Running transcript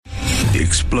the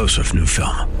explosive new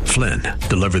film, Flynn,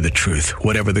 deliver the truth,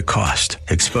 whatever the cost,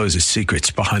 exposes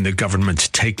secrets behind the government's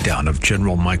takedown of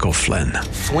General Michael Flynn.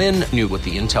 Flynn knew what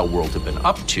the intel world had been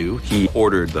up to. He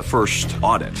ordered the first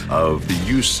audit of the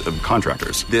use of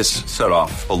contractors. This set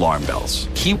off alarm bells.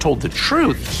 He told the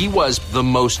truth. He was the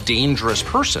most dangerous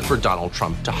person for Donald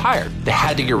Trump to hire. They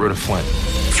had to get rid of Flynn.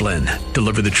 Flynn,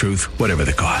 deliver the truth, whatever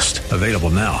the cost. Available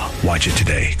now. Watch it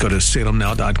today. Go to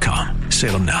salemnow.com.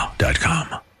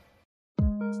 salemnow.com.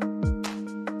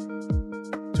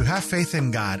 To have faith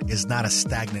in God is not a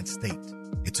stagnant state.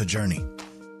 It's a journey.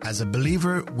 As a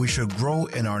believer, we should grow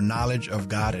in our knowledge of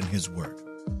God and His Word.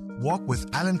 Walk with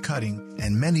Alan Cutting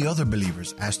and many other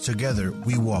believers as together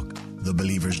we walk the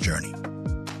believer's journey.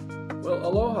 Well,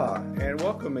 aloha, and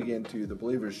welcome again to the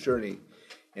Believer's Journey.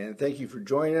 And thank you for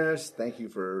joining us. Thank you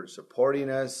for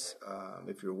supporting us.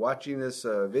 If you're watching this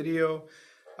video,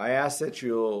 I ask that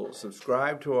you'll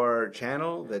subscribe to our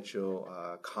channel, that you'll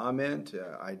comment.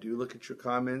 I do look at your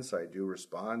comments. I do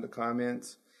respond to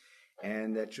comments.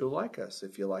 And that you'll like us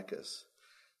if you like us.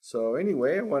 So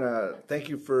anyway, I want to thank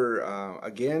you for,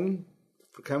 again,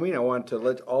 for coming. I want to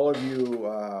let all of you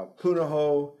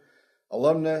Punahou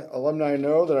alumni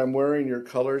know that I'm wearing your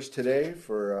colors today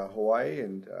for Hawaii.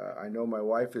 And I know my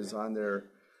wife is on their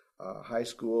high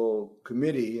school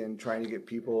committee and trying to get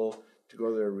people to go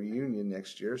to their reunion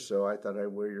next year, so I thought I'd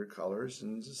wear your colors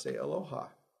and just say aloha.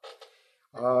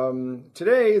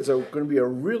 Today is going to be a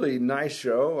really nice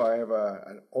show. I have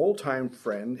an old-time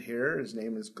friend here. His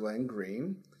name is Glenn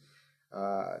Green.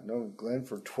 Known Glenn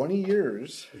for 20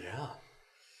 years. Yeah.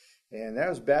 And that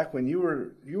was back when you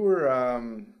were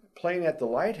playing at the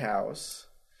Lighthouse.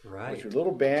 Right. With your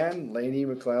little band. Lainey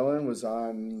McClellan was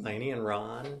on. Lainey and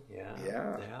Ron.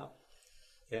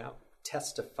 Yeah.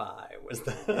 Testify was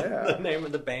the name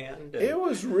of the band. It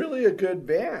was really a good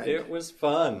band. It was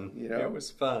fun. You know? It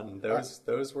was fun.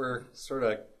 Those were sort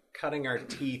of cutting our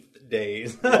teeth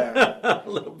days Yeah. a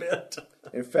little bit.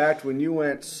 In fact, when you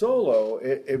went solo,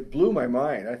 it blew my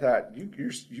mind. I thought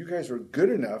you guys were good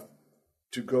enough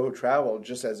to go travel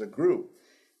just as a group,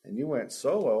 and you went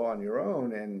solo on your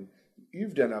own, and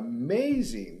you've done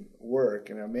amazing work,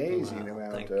 an amazing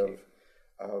amount of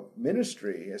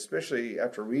ministry, especially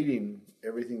after reading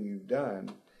everything you've done.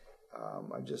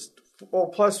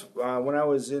 Plus, when I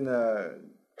was in the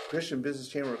Christian Business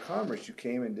Chamber of Commerce, you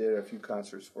came and did a few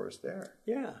concerts for us there.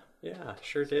 Yeah,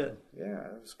 sure did. Yeah,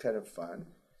 it was kind of fun.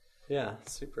 Yeah,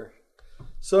 super.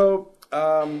 So,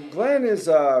 Glenn is,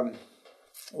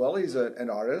 he's an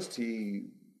artist. He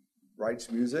writes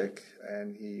music,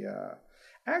 and he...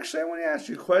 Actually, I want to ask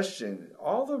you a question.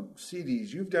 All the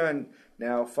CDs, you've done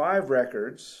now 5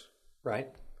 records. Right.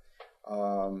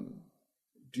 Do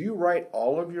you write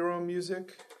all of your own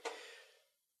music?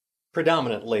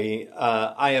 Predominantly.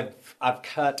 I've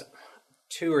cut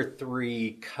 2 or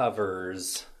 3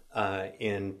 covers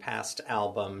in past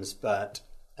albums, but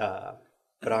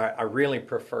I really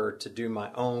prefer to do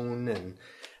my own. And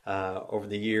over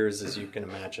the years, as you can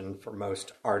imagine, for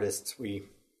most artists,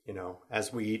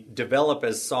 as we develop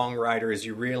as songwriters,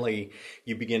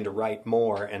 you begin to write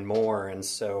more and more. And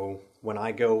so when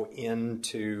I go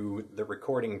into the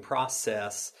recording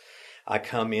process, I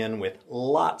come in with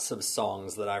lots of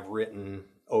songs that I've written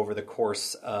over the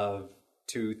course of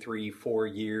 2, 3, 4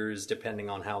 years, depending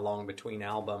on how long between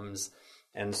albums.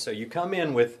 And so you come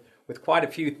in with quite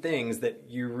a few things that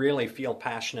you really feel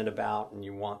passionate about and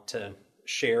you want to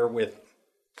share with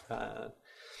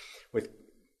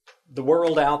the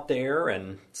world out there.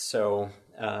 And so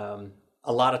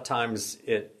a lot of times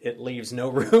it leaves no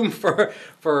room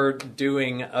for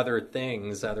doing other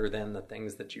things other than the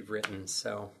things that you've written.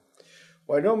 So,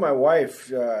 well, I know my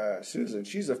wife, Susan,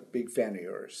 she's a big fan of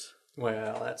yours.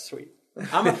 Well, that's sweet.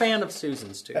 I'm a fan of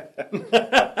Susan's too.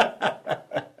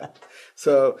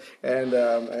 So, and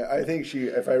I think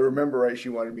if I remember right, she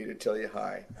wanted me to tell you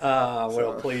hi.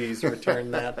 Well, please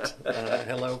return that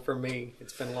hello from me.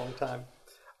 It's been a long time.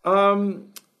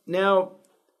 Now,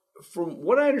 from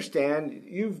what I understand,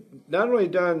 you've not only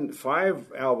done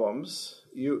 5 albums,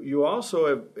 you also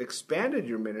have expanded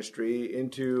your ministry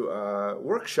into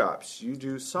workshops. You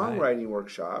do songwriting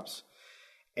workshops,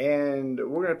 and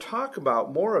we're going to talk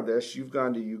about more of this. You've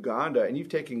gone to Uganda, and you've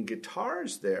taken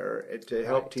guitars there to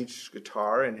help teach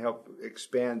guitar and help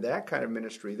expand that kind of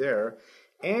ministry there.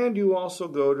 And you also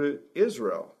go to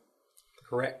Israel.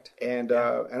 Correct. And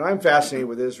I'm fascinated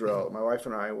with Israel. My wife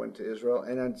and I went to Israel,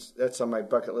 and that's on my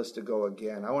bucket list to go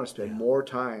again. I want to spend more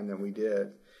time than we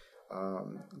did.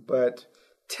 But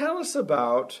tell us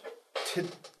about,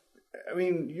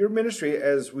 your ministry,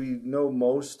 as we know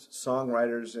most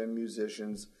songwriters and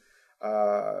musicians,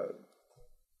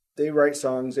 they write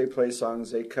songs, they play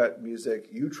songs, they cut music.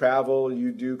 You travel,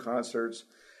 you do concerts.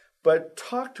 But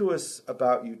talk to us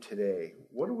about you today.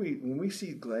 When we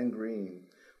see Glenn Green,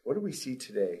 what do we see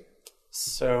today?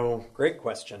 So, great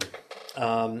question.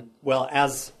 Well,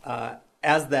 as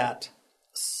that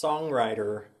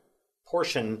songwriter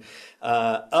portion,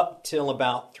 up till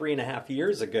about 3.5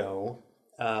 years ago,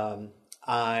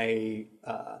 I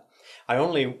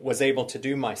only was able to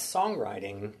do my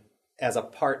songwriting as a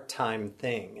part-time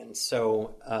thing. And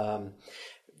so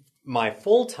my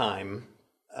full-time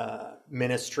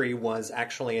ministry was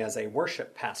actually as a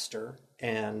worship pastor.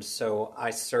 And so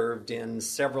I served in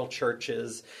several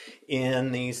churches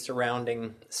in the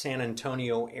surrounding San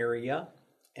Antonio area,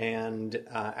 and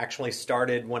actually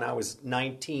started when I was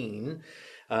 19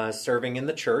 serving in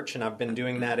the church, and I've been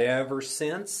doing that ever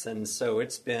since. And so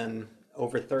it's been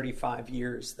over 35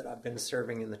 years that I've been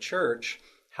serving in the church.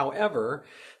 However,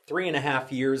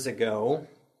 3.5 years ago,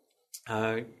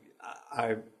 I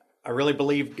really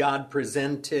believe God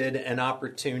presented an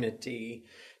opportunity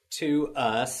to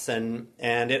us, and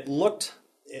it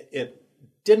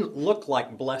didn't look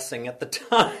like blessing at the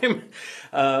time,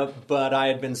 but I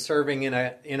had been serving in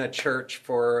a church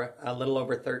for a little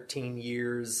over 13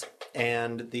 years,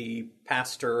 and the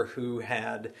pastor who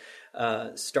had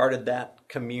started that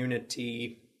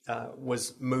community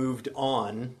was moved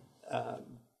on,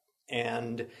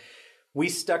 and we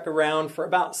stuck around for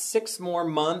about 6 more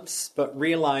months, but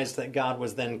realized that God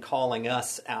was then calling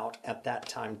us out at that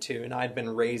time too. And I'd been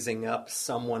raising up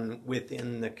someone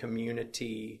within the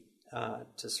community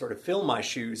to sort of fill my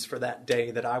shoes for that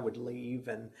day that I would leave.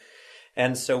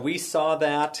 And so we saw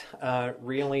that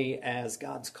really as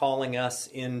God's calling us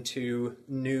into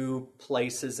new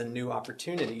places and new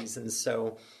opportunities. And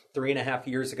so 3.5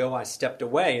 years ago, I stepped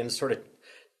away and sort of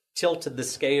tilted the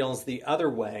scales the other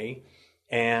way.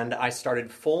 And I started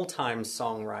full-time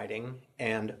songwriting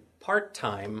and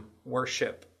part-time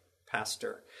worship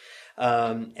pastor.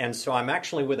 And so I'm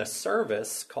actually with a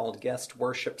service called Guest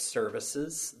Worship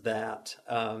Services that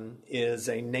is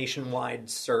a nationwide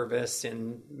service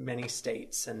in many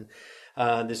states. And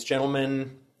this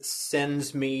gentleman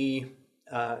sends me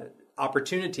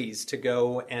opportunities to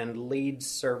go and lead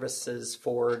services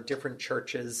for different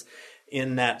churches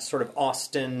in that sort of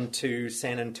Austin to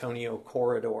San Antonio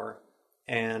corridor.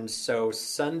 And so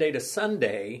Sunday to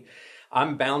Sunday,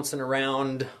 I'm bouncing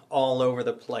around all over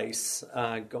the place,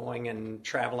 going and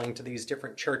traveling to these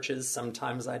different churches.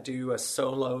 Sometimes I do a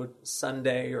solo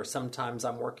Sunday, or sometimes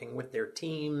I'm working with their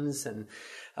teams, and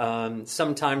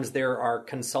sometimes there are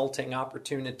consulting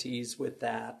opportunities with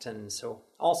that, and so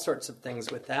all sorts of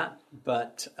things with that.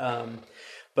 But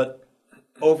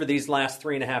over these last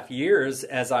 3.5 years,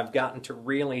 as I've gotten to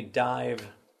really dive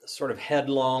sort of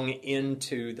headlong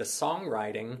into the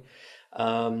songwriting,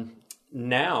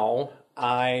 now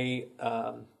I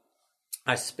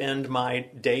spend my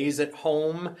days at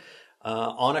home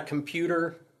on a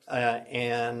computer,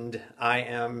 and I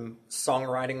am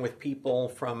songwriting with people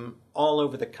from all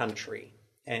over the country,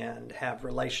 and have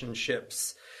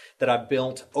relationships that I've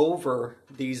built over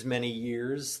these many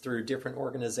years through different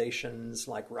organizations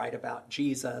like Write About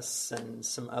Jesus and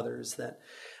some others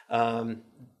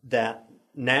that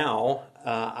now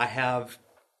I have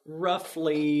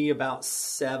roughly about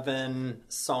 7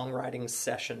 songwriting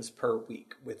sessions per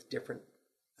week with different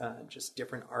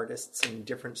artists and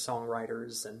different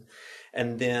songwriters,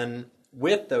 and then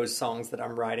with those songs that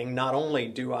I'm writing, not only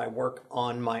do I work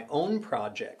on my own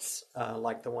projects,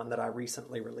 like the one that I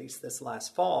recently released this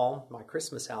last fall, my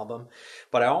Christmas album,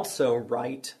 but I also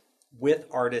write with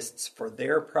artists for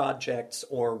their projects,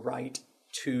 or write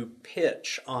to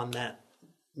pitch on that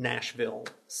Nashville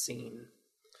scene.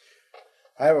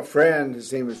 I have a friend,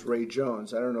 his name is Ray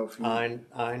Jones. I don't know if you...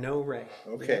 I know Ray.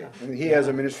 Okay. Yeah. And he has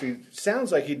a ministry,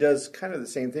 sounds like he does kind of the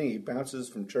same thing. He bounces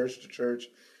from church to church.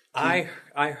 I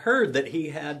heard that he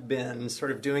had been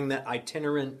sort of doing that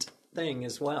itinerant thing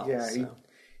as well. Yeah, so.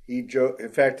 In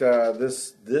fact,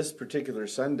 this particular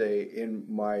Sunday in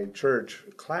my church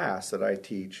class that I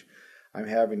teach, I'm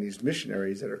having these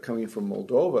missionaries that are coming from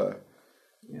Moldova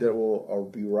that will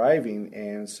be arriving,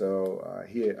 and so I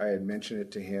had mentioned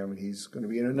it to him. He's going to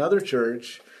be in another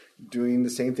church doing the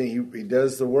same thing. He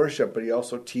does the worship, but he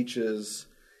also teaches,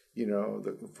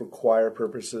 for choir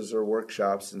purposes or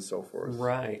workshops and so forth.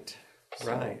 Right.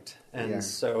 And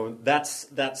so that's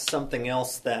something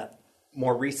else that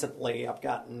more recently I've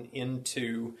gotten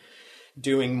into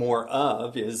doing more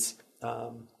of, is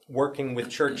working with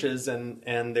churches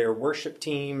and their worship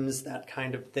teams, that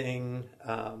kind of thing.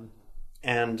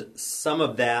 And some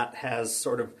of that has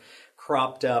sort of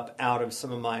cropped up out of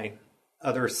some of my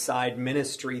other side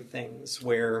ministry things,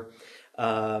 where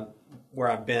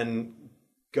where I've been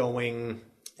going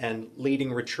and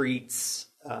leading retreats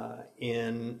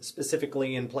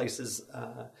specifically in places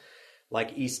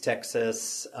like East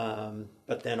Texas,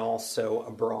 but then also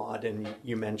abroad. And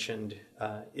you mentioned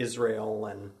Israel,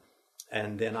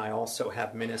 and then I also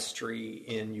have ministry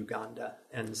in Uganda,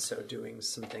 and so doing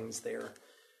some things there.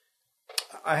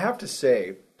 I have to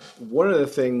say, one of the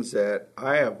things that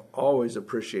I have always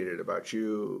appreciated about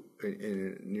you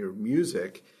in your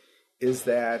music is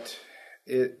that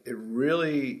it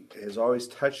really has always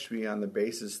touched me on the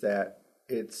basis that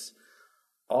it's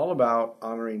all about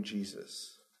honoring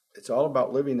Jesus. It's all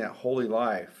about living that holy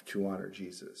life to honor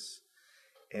Jesus.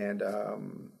 And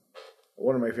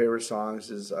one of my favorite songs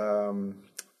is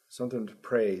Something to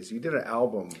Praise. You did an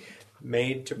album.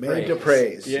 Made to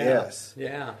Praise, yeah. Yes.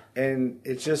 Yeah. And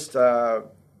it's just, the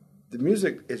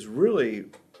music is really,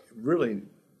 really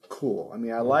cool. I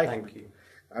mean, Thank you.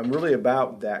 I'm really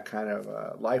about that kind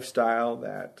of lifestyle,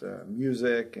 that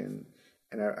music, and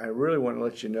I really want to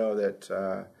let you know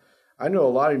that I know a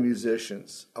lot of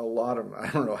musicians, I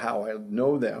don't know how I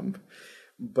know them,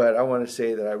 but I want to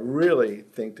say that I really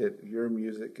think that your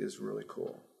music is really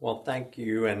cool. Well, thank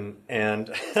you. And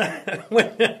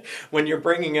when you're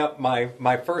bringing up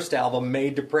my first album,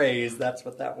 Made to Praise, that's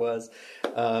what that was.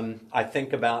 I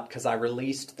think about, because I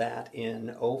released that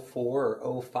in 04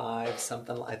 or 05,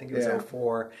 something, I think it was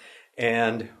 04.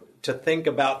 And to think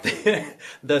about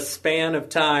the span of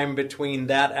time between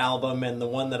that album and the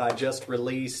one that I just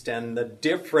released, and the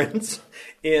difference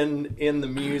in the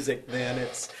music, then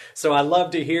so I love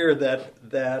to hear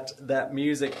that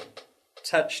music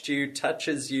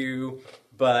touches you,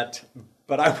 but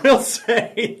I will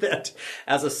say that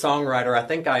as a songwriter, I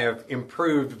think I have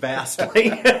improved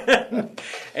vastly,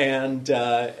 and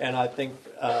I think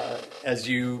as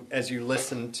you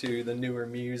listen to the newer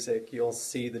music, you'll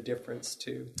see the difference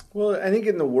too. Well, I think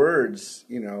in the words,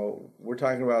 we're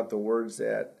talking about the words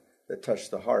that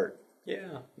touch the heart.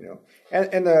 Yeah.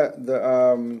 And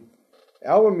the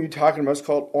album you're talking about is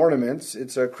called Ornaments.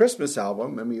 It's a Christmas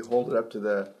album. Let me hold it up to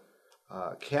the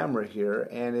camera here,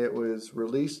 and it was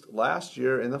released last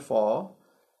year in the fall,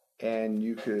 and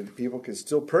people could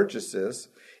still purchase this.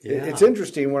 Yeah. It's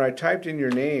interesting, when I typed in your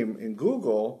name in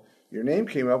Google, your name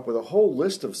came up with a whole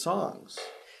list of songs.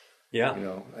 Yeah.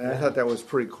 And I thought that was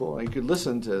pretty cool. And you could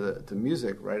listen to the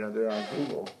music right under on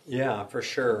Google. Yeah, for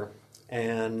sure.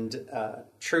 And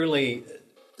truly,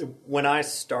 when I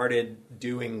started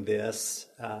doing this,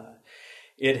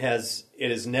 it has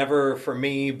never for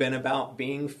me been about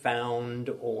being found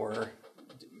or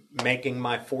making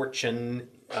my fortune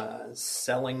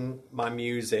selling my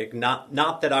music.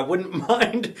 Not that I wouldn't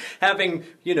mind having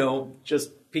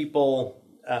just people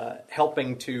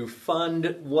helping to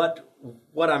fund what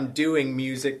I'm doing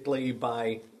musically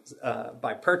by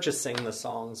purchasing the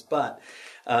songs, but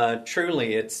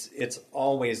truly it's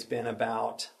always been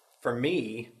about, for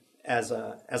me as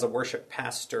a worship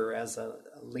pastor, as a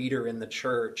leader in the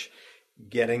church,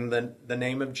 getting the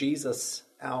name of Jesus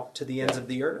out to the ends of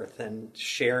the earth and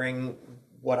sharing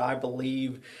what I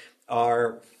believe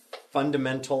are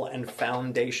fundamental and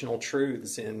foundational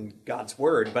truths in God's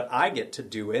Word. But I get to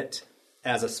do it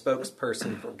as a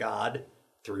spokesperson for God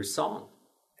through song.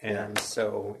 And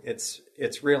so it's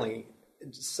really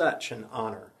such an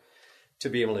honor to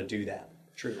be able to do that,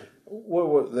 truly.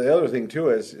 Well, the other thing, too,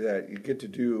 is that you get to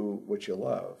do what you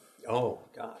love. Oh,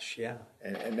 gosh, yeah.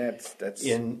 And that's...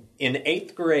 In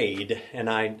 8th grade, and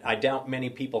I doubt many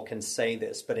people can say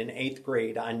this, but in 8th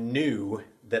grade, I knew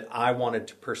that I wanted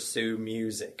to pursue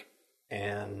music.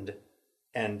 And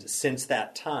since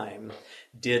that time,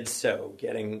 did so,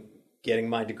 getting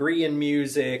my degree in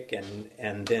music,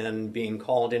 and then being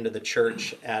called into the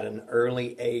church at an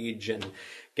early age, and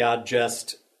God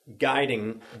just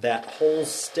guiding that whole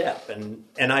step.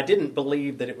 And I didn't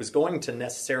believe that it was going to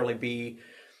necessarily be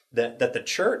that the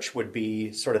church would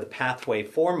be sort of the pathway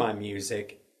for my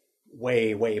music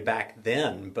way, way back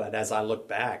then. But as I look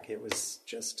back, it was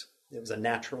a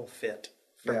natural fit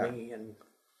for me.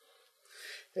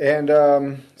 And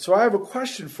so I have a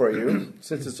question for you.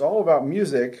 Since it's all about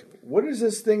music, what is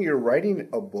this thing you're writing,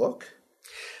 a book?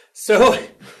 So,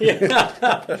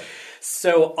 yeah.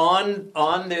 So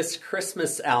on this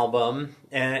Christmas album,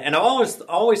 and I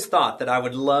always thought that I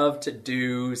would love to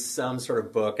do some sort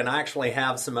of book, and I actually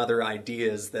have some other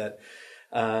ideas that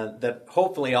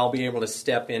hopefully I'll be able to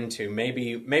step into.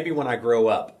 Maybe when I grow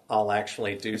up, I'll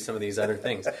actually do some of these other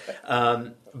things.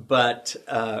 But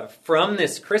from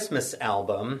this Christmas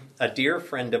album, a dear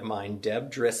friend of mine,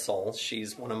 Deb Drissel,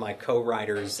 she's one of my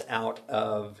co-writers out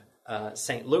of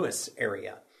St. Louis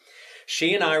area.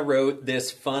 she and I wrote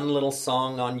this fun little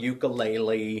song on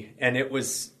ukulele, and it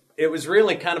was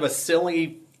really kind of a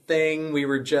silly thing.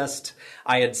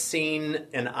 I had seen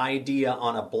an idea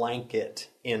on a blanket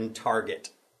in Target,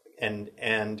 and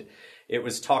it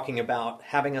was talking about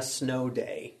having a snow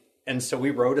day. And so we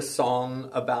wrote a song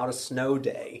about a snow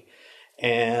day.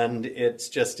 And it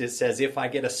says, if I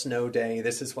get a snow day,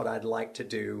 this is what I'd like to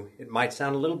do. It might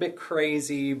sound a little bit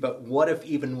crazy, but what if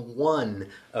even one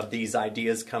of these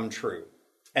ideas come true?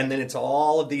 And then it's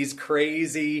all of these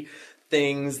crazy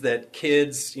things that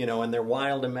kids, in their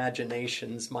wild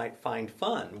imaginations might find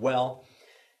fun. Well,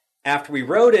 after we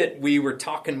wrote it, we were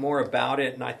talking more about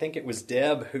it, and I think it was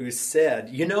Deb who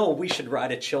said, we should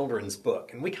write a children's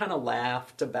book. And we kind of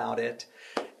laughed about it,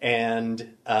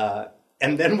 and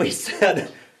then we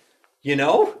said,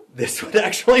 this would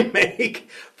actually make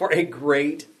for a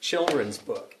great children's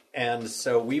book. And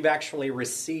so we've actually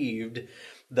received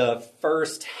the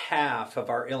first half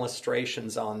of our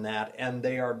illustrations on that, and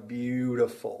they are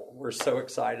beautiful. We're so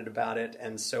excited about it,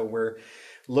 and so we're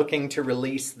looking to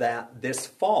release that this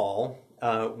fall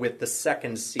with the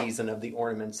second season of the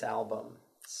Ornaments album.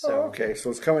 So, okay, so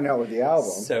it's coming out with the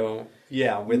album. So,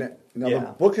 yeah.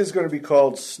 The book is going to be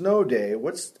called Snow Day.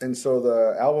 And so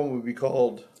the album would be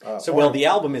called... the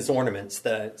album is Ornaments.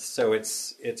 So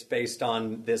it's based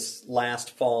on this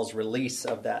last fall's release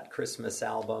of that Christmas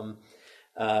album.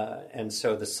 And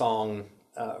so the song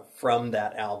from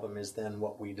that album is then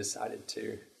what we decided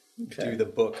to do the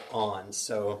book on.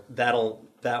 So that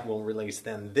will release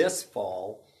then this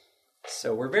fall.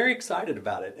 So we're very excited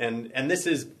about it. And this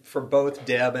is, for both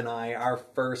Deb and I, our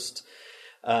first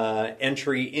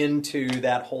entry into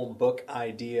that whole book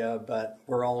idea, but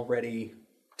we're already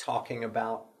talking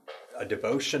about a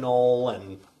devotional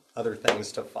and other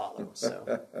things to follow.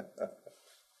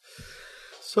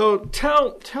 So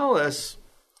tell us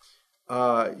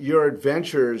your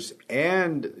adventures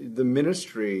and the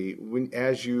ministry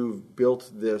as you've built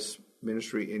this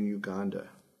ministry in Uganda.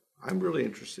 I'm really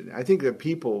interested. I think that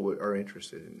people are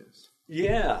interested in this.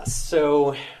 Yeah.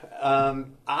 So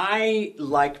I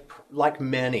like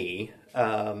many.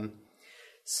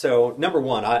 So number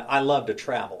one, I love to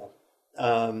travel.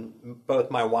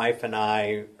 Both my wife and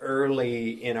I,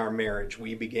 early in our marriage,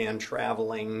 we began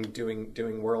traveling,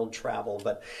 doing world travel.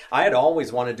 But I had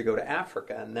always wanted to go to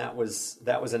Africa, and that was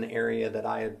an area that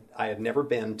I had never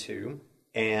been to.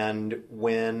 And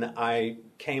when I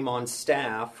came on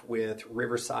staff with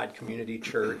Riverside Community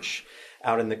Church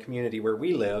out in the community where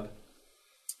we live,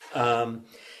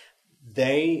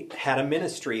 they had a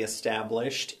ministry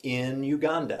established in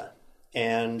Uganda.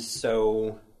 And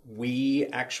so we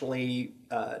actually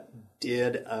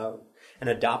did an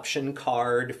adoption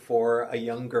card for a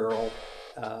young girl,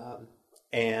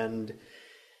 and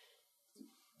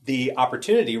the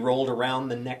opportunity rolled around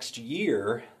the next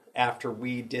year after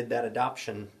we did that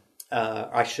adoption.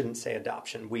 I shouldn't say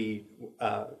adoption. What's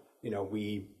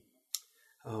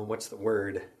the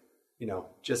word?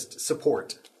 Just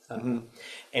support.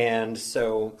 And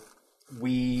so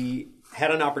we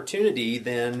had an opportunity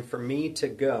then for me to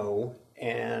go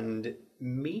and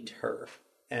meet her.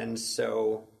 And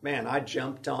so, man, I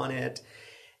jumped on it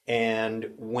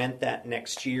and went that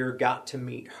next year, got to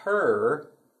meet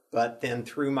her, but then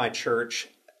through my church,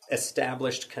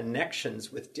 established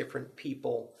connections with different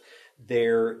people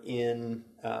there in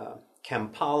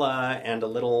Kampala and a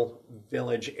little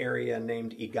village area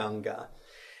named Iganga.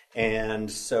 And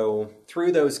so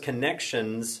through those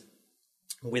connections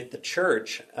with the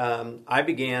church, I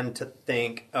began to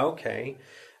think, okay,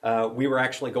 we were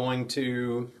actually going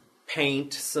to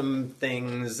paint some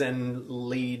things and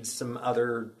lead some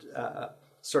other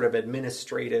sort of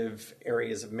administrative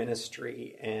areas of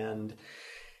ministry. And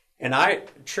I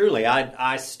truly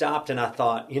stopped and I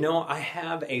thought, I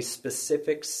have a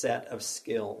specific set of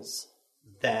skills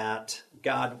that,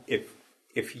 God,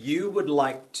 if you would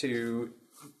like to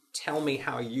tell me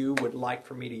how you would like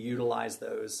for me to utilize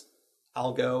those,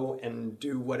 I'll go and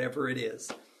do whatever it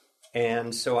is.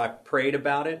 And so I prayed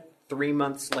about it. 3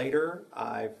 months later,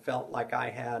 I felt like I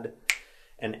had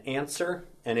an answer,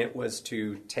 and it was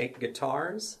to take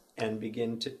guitars and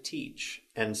begin to teach.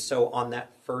 And so on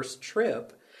that first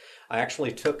trip, I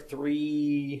actually took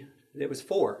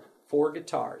four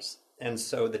guitars. And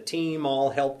so the team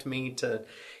all helped me to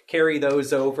carry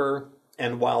those over.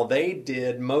 And while they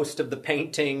did most of the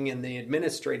painting and the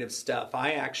administrative stuff,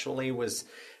 I actually was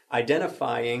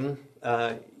identifying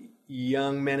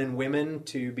young men and women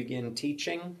to begin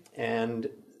teaching and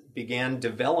began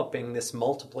developing this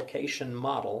multiplication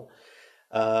model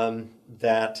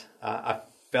that I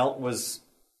felt was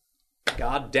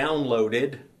God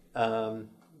downloaded,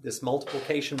 this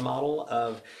multiplication model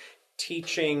of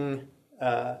teaching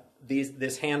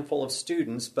this handful of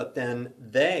students, but then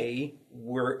they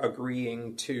were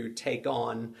agreeing to take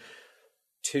on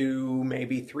 2,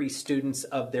 maybe 3 students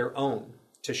of their own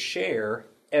to share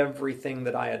everything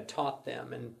that I had taught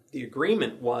them. And the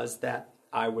agreement was that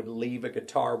I would leave a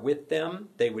guitar with them.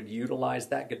 They would utilize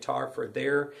that guitar for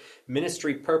their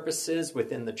ministry purposes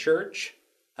within the church,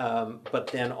 but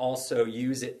then also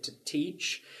use it to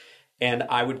teach. And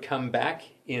I would come back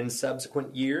in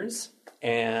subsequent years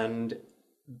and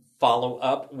follow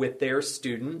up with their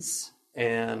students.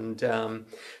 And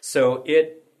so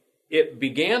it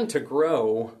began to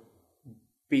grow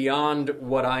beyond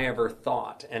what I ever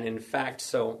thought. And in fact,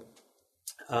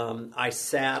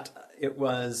 it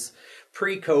was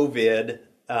pre-COVID.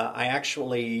 I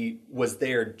actually was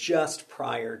there just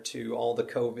prior to all the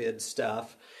COVID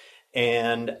stuff.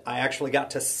 And I actually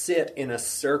got to sit in a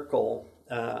circle.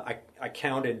 I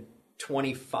counted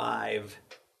 25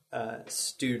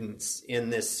 students in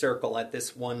this circle at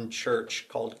this one church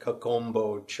called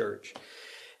Kakombo Church.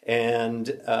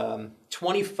 And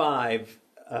 25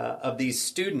 of these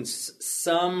students,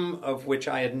 some of which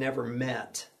I had never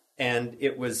met. And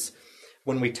it was,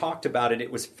 when we talked about it,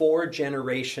 it was 4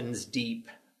 generations deep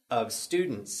of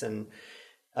students. And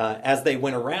as they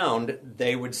went around,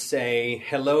 they would say,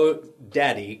 "Hello,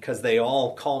 Daddy," because they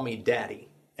all call me Daddy.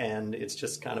 And it's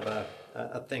just kind of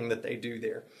a thing that they do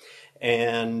there.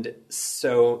 And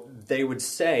so they would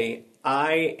say,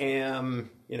 "I am,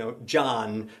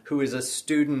 John, who is a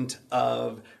student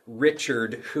of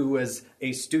Richard, who is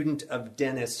a student of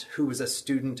Dennis, who is a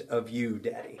student of you,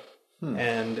 Daddy."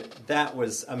 And that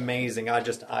was amazing.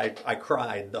 I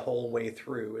cried the whole way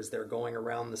through as they're going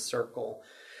around the circle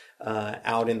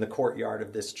out in the courtyard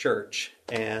of this church.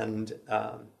 And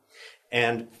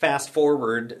fast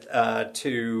forward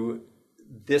to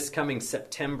this coming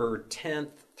September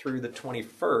 10th through the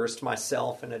 21st,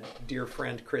 myself and a dear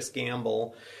friend, Chris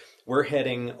Gamble, we're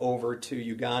heading over to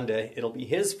Uganda. It'll be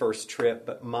his first trip,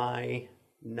 but my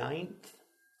 9th,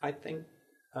 I think.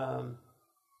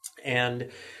 And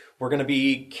we're going to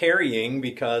be carrying,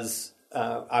 because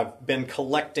I've been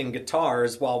collecting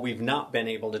guitars while we've not been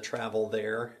able to travel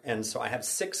there. And so I have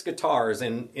 6 guitars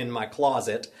in my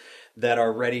closet that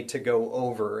are ready to go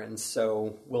over. And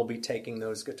so we'll be taking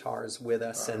those guitars with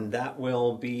us. And that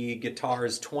will be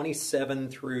guitars 27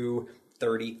 through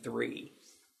 33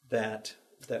 that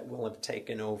will have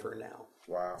taken over now.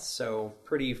 Wow. So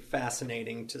pretty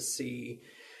fascinating to see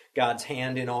God's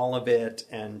hand in all of it,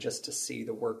 and just to see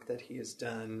the work that he has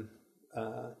done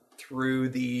through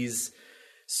these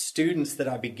students that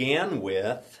I began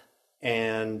with,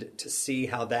 and to see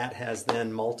how that has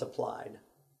then multiplied.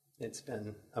 It's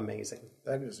been amazing.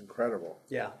 That is incredible.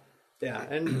 Yeah.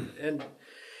 And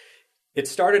it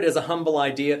started as a humble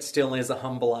idea. It still is a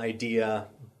humble idea,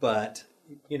 but,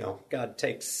 God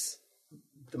takes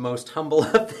the most humble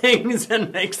of things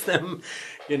and makes them,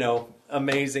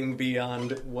 amazing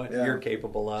beyond what you're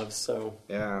capable of. So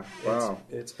yeah, wow,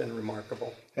 it's been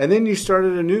remarkable. And then you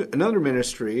started another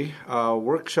ministry,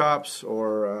 workshops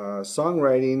or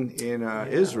songwriting in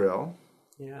Israel.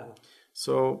 Yeah.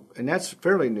 So, and that's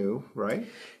fairly new, right?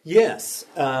 Yes.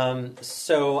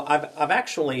 So I've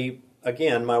actually,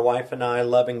 again, my wife and I,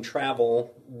 loving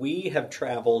travel, we have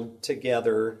traveled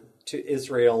together to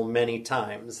Israel many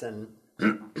times, and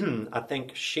I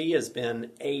think she has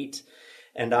been 8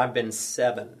 and I've been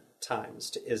 7 times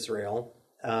to Israel.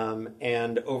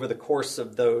 And over the course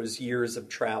of those years of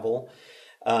travel,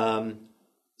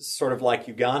 sort of like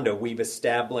Uganda, we've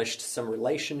established some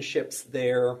relationships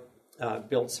there,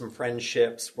 built some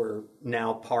friendships. We're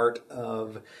now part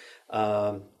of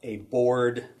a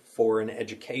board for an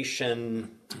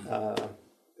education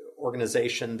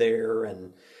organization there,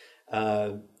 and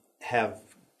have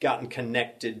gotten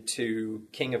connected to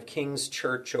King of Kings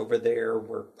Church over there.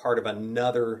 We're part of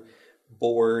another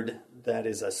board that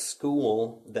is a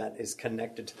school that is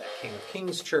connected to that King of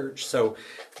Kings Church. So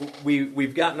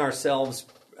we've gotten ourselves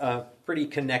pretty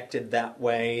connected that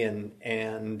way,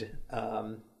 and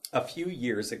a few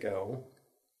years ago,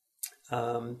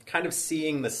 kind of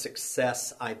seeing the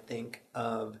success, I think,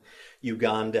 of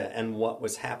Uganda and what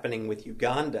was happening with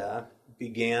Uganda,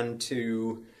 began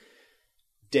to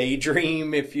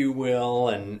daydream, if you will,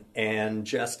 and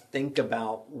just think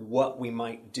about what we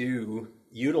might do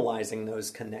utilizing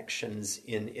those connections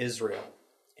in Israel.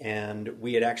 And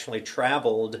we had actually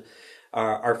traveled,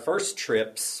 our first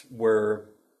trips were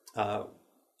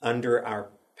under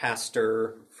our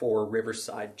pastor for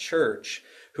Riverside Church,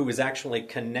 who was actually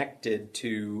connected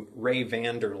to Ray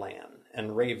Vanderlaan.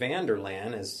 And Ray Vander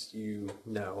Laan, as you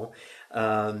know,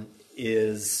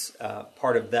 is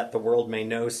part of that The World May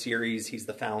Know series. He's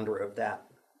the founder of that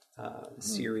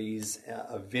series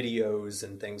of videos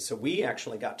and things. So we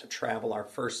actually got to travel our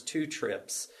first 2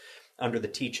 trips under the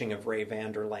teaching of Ray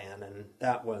Vander Laan, and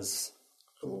that was,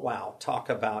 wow, talk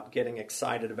about getting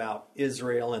excited about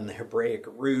Israel and the Hebraic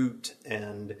root.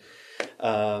 And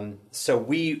so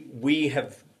we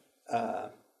have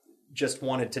just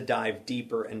wanted to dive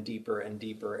deeper and deeper and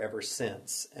deeper ever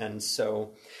since. And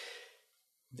so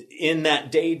in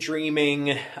that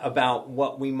daydreaming about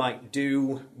what we might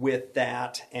do with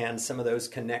that and some of those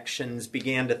connections,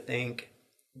 began to think,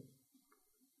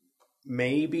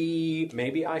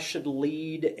 maybe I should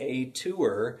lead a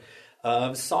tour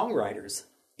of songwriters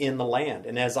in the land.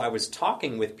 And as I was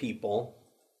talking with people,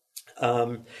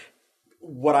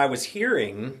 what I was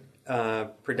hearing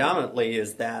predominantly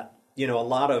is that, you know, a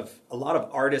lot of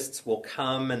artists will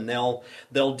come and they'll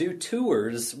do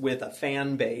tours with a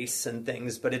fan base and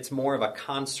things, but it's more of a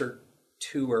concert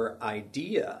tour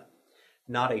idea,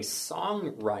 not a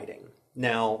songwriting.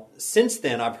 Now, since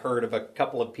then, I've heard of a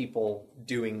couple of people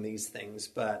doing these things,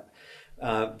 but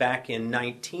back in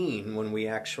 19, when we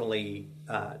actually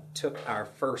took our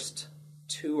first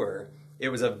tour, it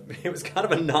was kind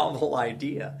of a novel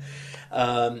idea.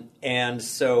 And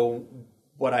so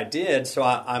what I did,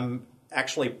 I'm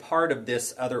actually part of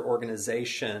this other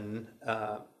organization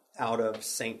out of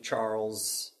St.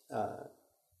 Charles,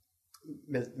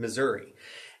 Missouri.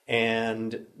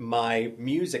 And my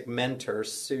music mentor,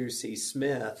 Sue C.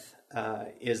 Smith,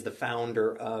 is the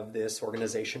founder of this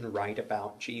organization, Write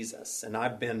About Jesus. And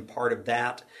I've been part of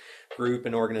that group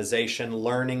and organization,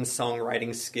 learning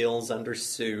songwriting skills under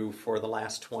Sue for the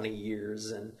last 20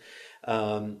 years.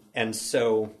 And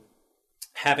so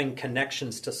having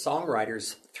connections to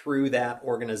songwriters through that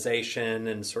organization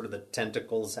and sort of the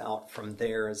tentacles out from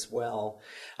there as well.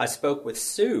 I spoke with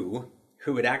Sue,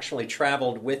 who had actually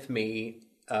traveled with me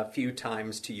a few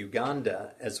times to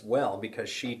Uganda as well, because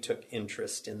she took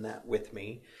interest in that with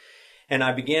me. And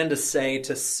I began to say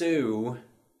to Sue,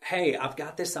 hey, I've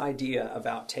got this idea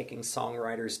about taking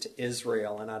songwriters to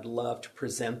Israel, and I'd love to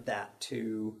present that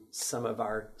to some of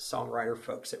our songwriter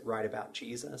folks at Write About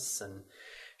Jesus. And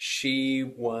she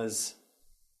was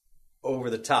over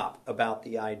the top about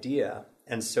the idea.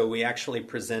 And so we actually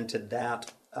presented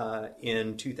that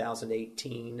in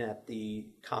 2018 at the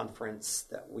conference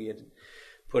that we had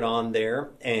put on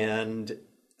there. And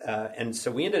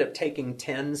so we ended up taking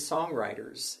 10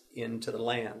 songwriters into the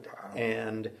land. Wow.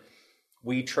 And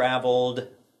we traveled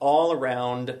all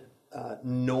around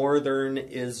northern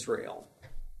Israel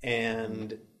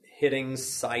and hitting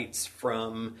sites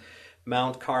from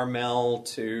Mount Carmel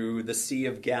to the Sea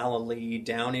of Galilee,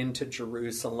 down into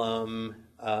Jerusalem,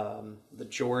 the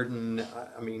Jordan.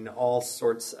 I mean, all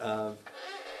sorts of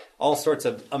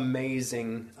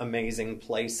amazing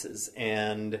places.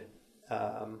 And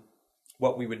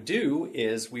what we would do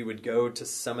is we would go to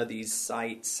some of these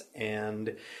sites,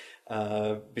 and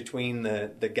between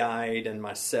the guide and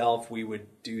myself, we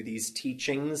would do these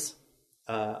teachings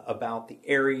about the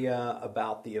area,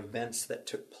 about the events that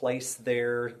took place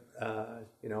there,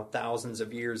 thousands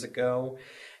of years ago.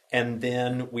 And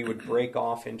then we would break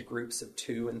off into groups of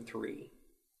 2 and 3,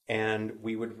 and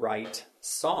we would write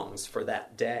songs for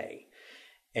that day.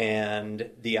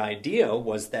 And the idea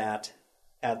was that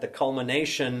at the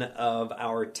culmination of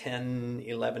our 10,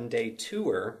 11-day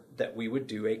tour, that we would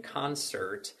do a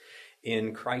concert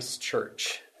in Christ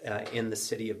Church in the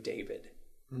city of David.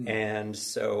 Mm. And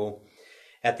so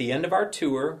at the end of our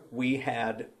tour, we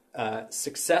had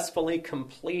successfully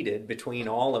completed, between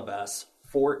all of us,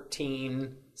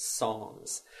 14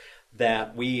 songs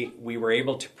that we were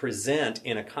able to present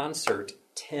in a concert,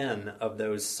 10 of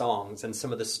those songs, and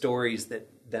some of the stories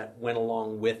that went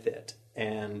along with it.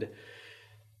 And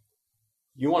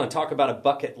you want to talk about a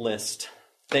bucket list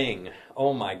thing.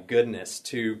 Oh my goodness,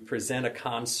 to present a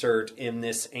concert in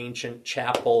this ancient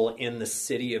chapel in the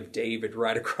city of David,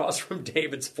 right across from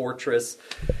David's fortress.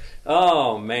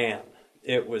 Oh man,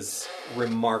 it was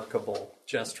remarkable,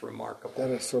 just remarkable.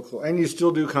 That is so cool. And you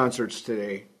still do concerts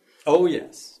today. Oh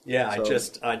yes, yeah. So.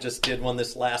 I just did one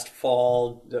this last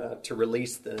fall to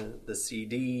release the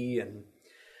CD,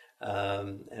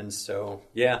 and so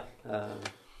yeah.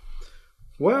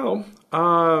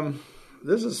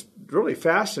 This is really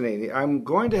fascinating. I'm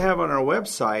going to have on our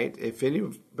website, if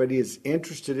anybody is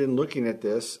interested in looking at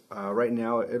this, right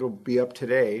now it'll be up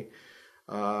today,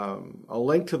 a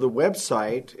link to the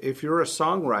website. If you're a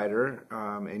songwriter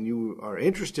and you are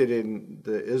interested in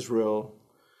the Israel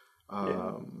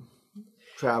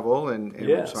travel and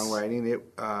Yes. songwriting.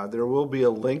 There will be a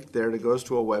link there that goes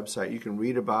to a website. You can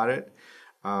read about it.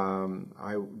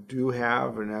 I do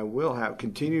have, and I will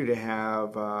continue to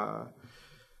have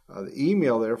the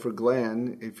email there for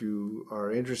Glenn if you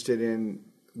are interested in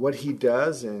what he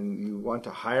does and you want to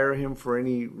hire him for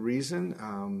any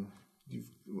reason.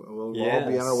 We'll all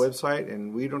be on our website,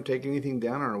 and we don't take anything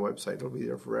down on our website. It'll be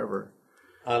there forever.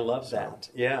 I love that.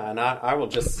 Yeah, and I will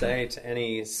just say to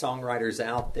any songwriters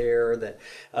out there that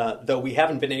though we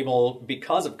haven't been able,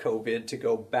 because of COVID, to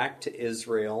go back to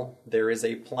Israel, there is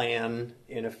a plan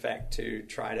in effect to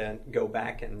try to go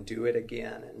back and do it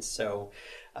again. And so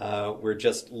we're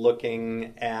just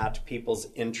looking at people's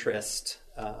interest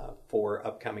for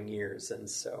upcoming years. And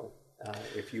so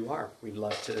if you are, we'd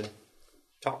love to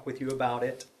talk with you about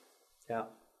it. Yeah.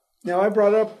 Now, I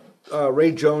brought up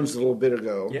Ray Jones a little bit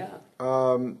ago. Yeah.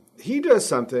 He does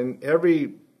something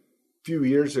every few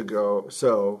years ago.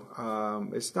 So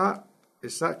it's not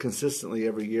consistently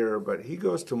every year, but he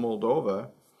goes to Moldova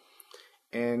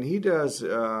and he does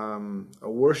a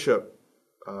worship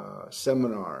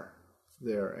seminar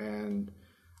there. And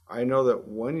I know that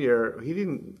one year he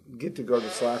didn't get to go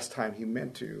this last time he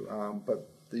meant to, but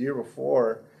the year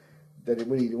before that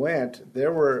when he went,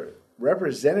 there were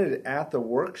represented at the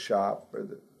workshop or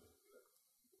the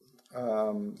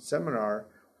seminar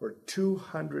were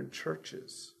 200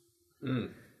 churches.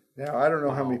 Now, I don't know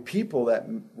how many people that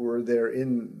were there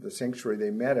in the sanctuary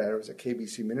they met at. It was at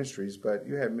KBC Ministries, but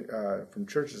you had from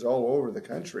churches all over the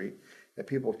country that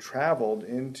people traveled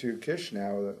into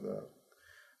Chisinau, the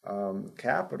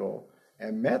capital,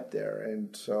 and met there.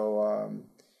 And so,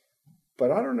 but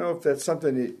I don't know if that's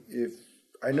something, if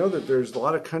I know that there's a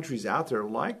lot of countries out there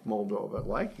like Moldova,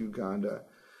 like Uganda,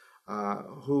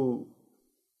 who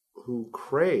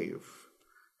crave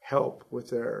help with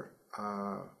their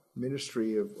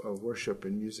ministry of worship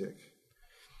and music.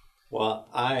 Well,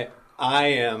 I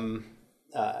am,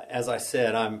 as I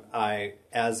said, I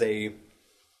as a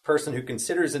person who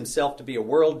considers himself to be a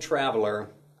world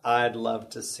traveler, I'd love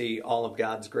to see all of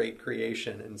God's great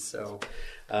creation, and so,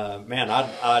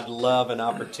 I'd love an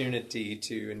opportunity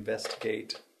to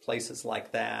investigate places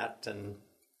like that and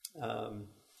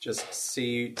just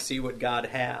see what God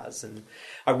has. And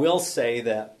I will say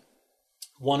that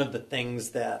one of the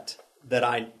things that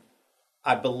I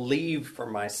believe for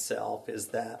myself is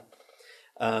that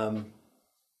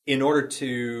in order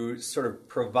to sort of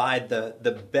provide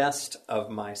the best of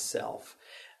myself,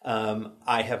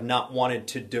 I have not wanted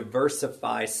to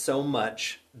diversify so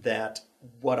much that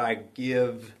what I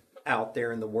give out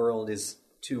there in the world is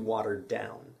too watered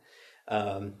down.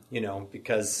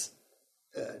 Because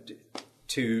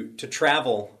to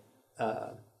travel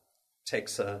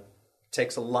takes a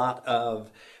lot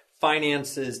of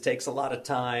finances, takes a lot of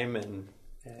time and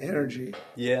energy.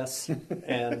 Yes,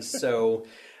 and so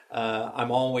I'm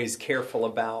always careful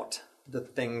about the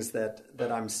things that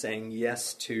I'm saying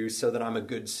yes to, so that I'm a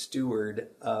good steward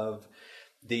of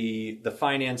the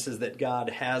finances that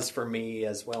God has for me,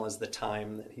 as well as the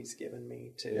time that He's given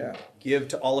me to give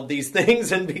to all of these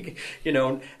things. And be,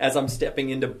 as I'm stepping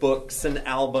into books and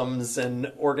albums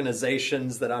and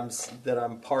organizations that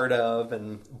I'm part of,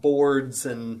 and boards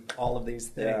and all of these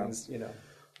things.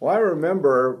 Well, I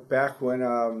remember back when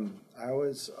I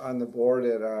was on the board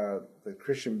at the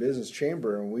Christian Business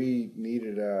Chamber, and we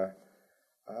needed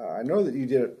I know that you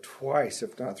did it twice,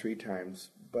 if not three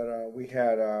times, but we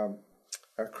had a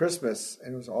Christmas,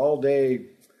 and it was all day,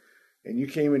 and you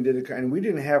came and did it, and we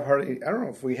didn't have hardly, I don't know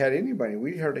if we had anybody,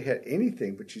 we hardly had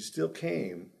anything, but you still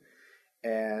came,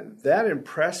 and that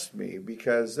impressed me,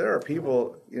 because there are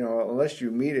people, unless you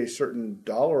meet a certain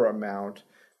dollar amount,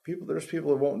 there's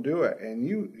people that won't do it, and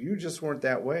you just weren't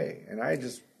that way, and I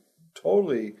just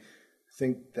totally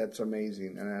think that's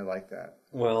amazing, and I like that.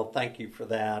 Well, thank you for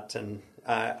that, and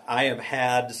I have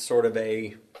had sort of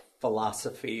a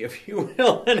philosophy, if you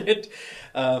will, and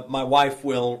my wife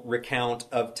will recount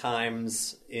of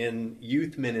times in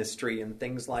youth ministry and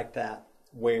things like that,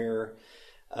 where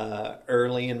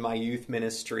early in my youth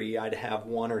ministry, I'd have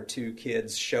one or two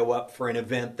kids show up for an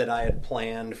event that I had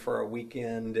planned for a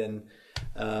weekend, and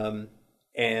I'd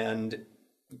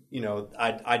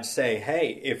say,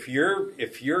 hey, if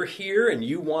you're here and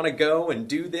you want to go and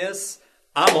do this,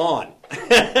 I'm on.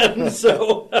 And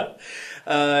so,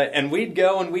 and we'd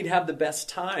go and we'd have the best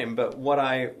time. But what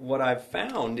I've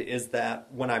found is that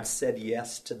when I've said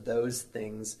yes to those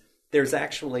things, there's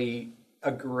actually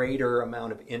a greater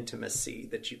amount of intimacy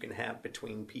that you can have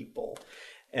between people,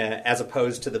 as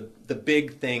opposed to the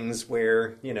big things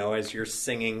where, as you're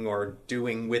singing or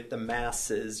doing with the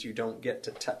masses, you don't get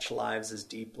to touch lives as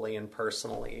deeply and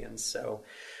personally. And so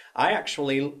I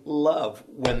actually love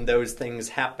when those things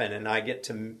happen and I get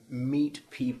to meet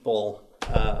people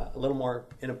a little more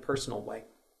in a personal way.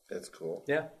 That's cool.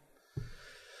 Yeah.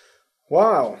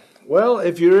 Wow. Well,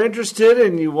 if you're interested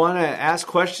and you want to ask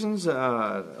questions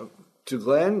to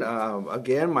Glenn,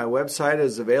 again, my website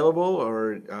is available,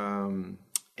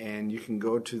 and you can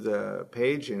go to the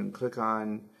page and click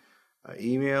on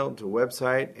email to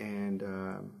website, and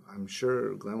I'm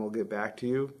sure Glenn will get back to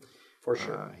you. For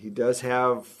sure. He does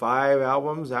have 5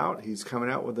 albums out. He's coming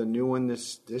out with a new one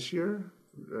this year,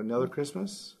 another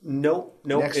Christmas? Nope.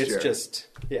 Next It's year. just,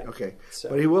 yeah. Okay. So.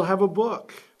 But he will have a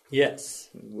book. Yes.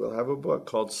 We'll have a book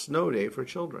called Snow Day for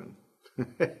Children.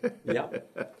 Yeah.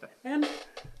 And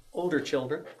older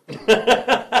children.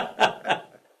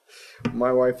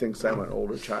 My wife thinks I'm an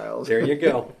older child. There you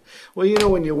go. Well,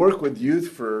 when you work with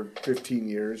youth for 15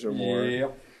 years or more,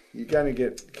 Yep. you kind of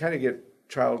get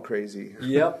child crazy.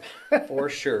 Yep. For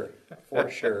sure. For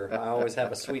sure. I always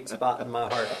have a sweet spot in my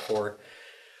heart for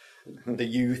the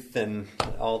youth and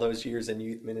all those years in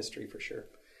youth ministry, for sure.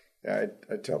 Yeah,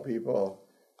 I tell people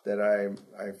that I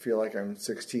feel like I'm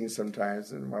 16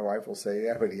 sometimes, and my wife will say,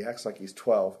 "Yeah, but he acts like he's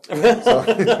 12."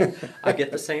 So. I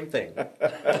get the same thing.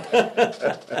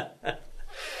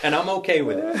 And I'm okay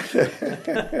with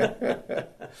it.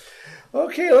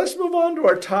 Okay, let's move on to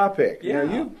our topic. Yeah.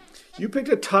 Now, you picked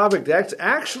a topic that's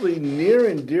actually near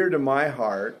and dear to my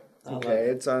heart. Okay,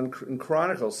 it's in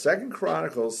Chronicles, 2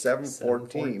 Chronicles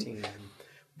 7:14.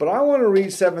 But I want to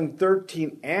read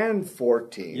 7:13 and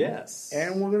 14. Yes.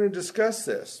 And we're going to discuss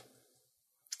this.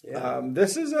 Yeah.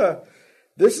 This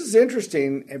is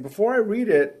interesting. And before I read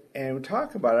it and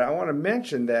talk about it, I want to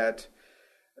mention that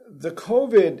the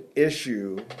COVID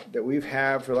issue that we've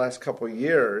had for the last couple of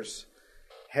years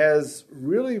has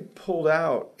really pulled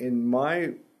out in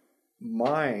my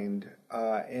mind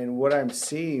and what I'm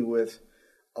seeing with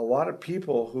a lot of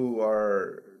people who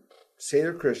say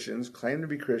they're Christians, claim to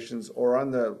be Christians, or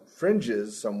on the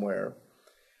fringes somewhere.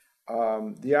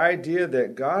 The idea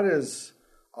that God is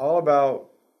all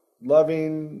about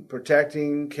loving,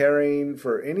 protecting, caring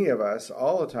for any of us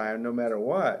all the time, no matter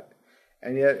what.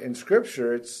 And yet in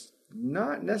Scripture, it's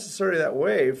not necessarily that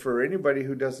way for anybody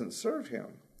who doesn't serve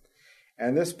Him.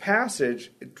 And this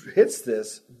passage, it hits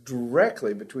this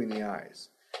directly between the eyes.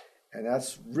 And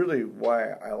that's really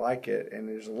why I like it. And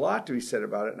there's a lot to be said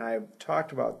about it. And I've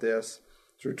talked about this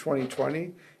through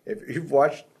 2020. If you've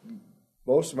watched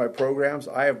most of my programs,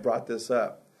 I have brought this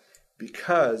up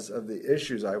because of the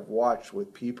issues I've watched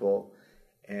with people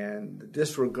and the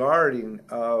disregarding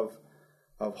of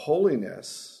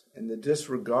holiness and the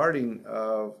disregarding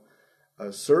of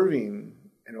serving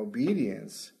and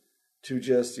obedience to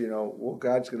just, well,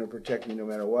 God's going to protect me no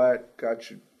matter what. God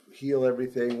should heal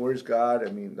everything. Where's God?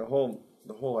 I mean, the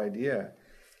whole idea.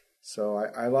 So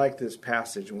I like this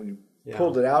passage. And when you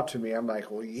pulled it out to me, I'm like,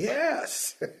 well,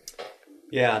 yes.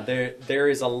 Yeah, there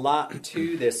is a lot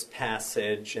to this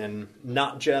passage, and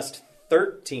not just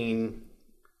 13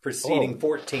 preceding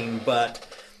 14, but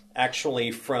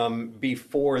actually from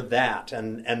before that.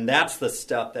 And that's the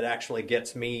stuff that actually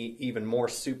gets me even more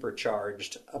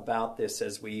supercharged about this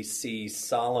as we see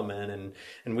Solomon,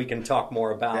 and we can talk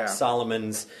more about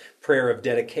Solomon's prayer of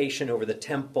dedication over the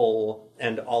temple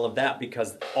and all of that,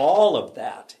 because all of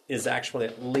that is actually,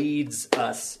 it leads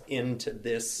us into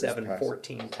this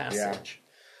 7:14 passage. Yeah.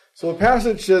 So the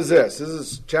passage says this. This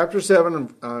is chapter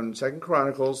 7 on 2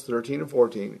 Chronicles 13 and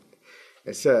 14.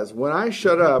 It says, "When I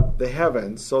shut up the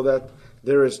heavens so that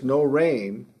there is no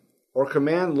rain, or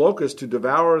command locusts to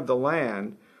devour the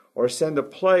land, or send a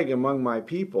plague among my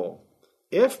people,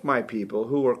 if my people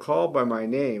who are called by my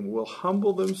name will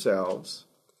humble themselves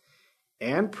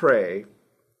and pray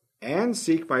and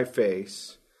seek my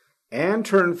face and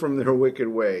turn from their wicked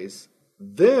ways,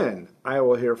 then I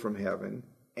will hear from heaven,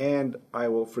 and I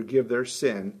will forgive their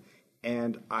sin,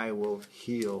 and I will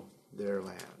heal their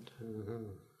land." Mm-hmm.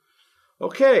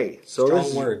 Okay, so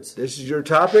this is your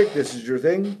topic. This is your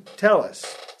thing. Tell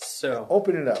us. So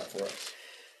open it up for us.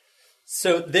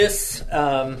 So this,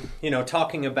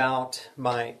 talking about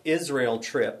my Israel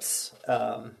trips,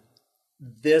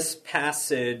 this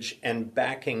passage and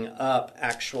backing up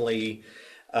actually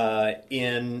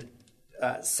in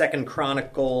 2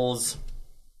 Chronicles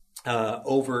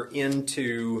over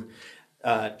into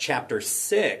chapter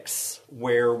 6,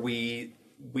 where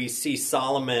we see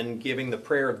Solomon giving the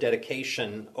prayer of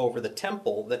dedication over the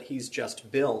temple that he's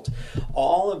just built.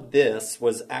 All of this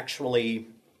was actually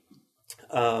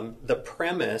the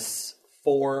premise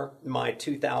for my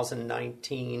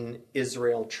 2019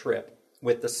 Israel trip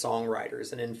with the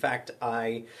songwriters. And in fact,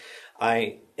 I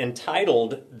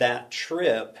entitled that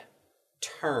trip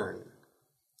Turn.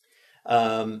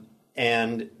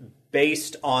 And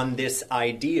based on this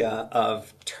idea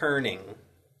of turning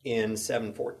in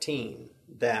 7:14,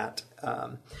 that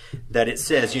it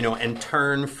says, and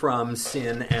turn from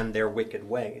sin and their wicked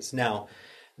ways. Now,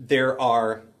 there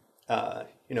are,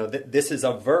 this is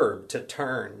a verb, to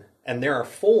turn, and there are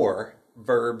 4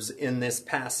 verbs in this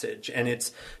passage, and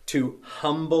it's to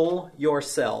humble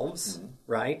yourselves,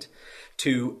 right?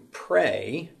 To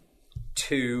pray,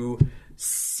 to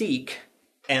seek,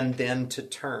 and then to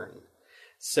turn.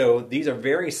 So these are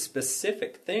very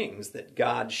specific things that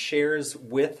God shares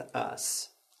with us,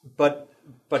 but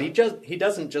he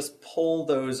doesn't just pull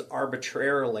those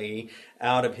arbitrarily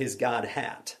out of his God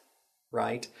hat,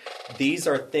 right? These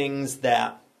are things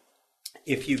that,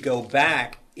 if you go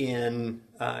back in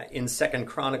 2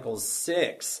 Chronicles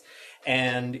 6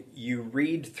 and you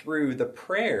read through the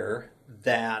prayer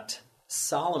that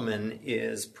Solomon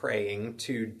is praying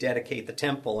to dedicate the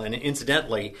temple, and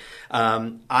incidentally,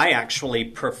 I actually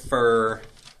prefer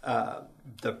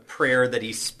the prayer that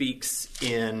he speaks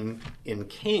in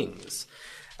Kings,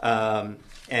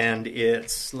 and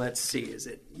it's, let's see,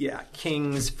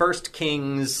 Kings, 1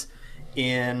 Kings,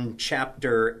 in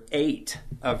chapter 8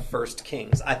 of 1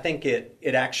 Kings. I think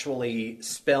it actually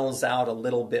spells out a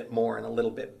little bit more and a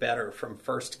little bit better from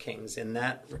 1 Kings in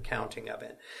that recounting of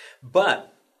it.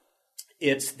 But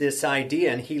it's this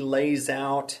idea, and he lays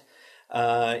out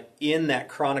in that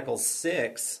Chronicles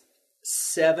 6,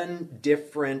 7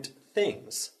 different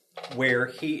things where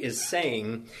he is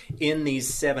saying in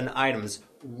these 7 items,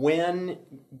 when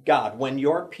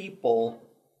your people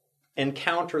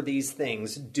encounter these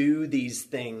things, do these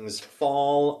things,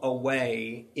 fall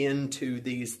away into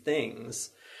these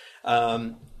things,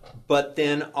 but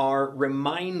then are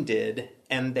reminded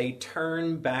and they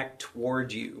turn back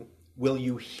toward you, will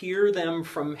you hear them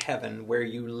from heaven where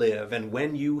you live? And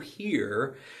when you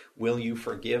hear, will you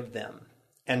forgive them?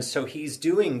 And so he's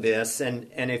doing this, and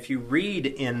if you read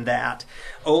in that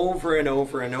over and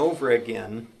over and over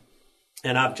again,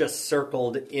 and I've just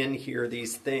circled in here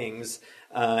these things,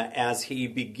 as he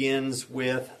begins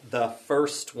with the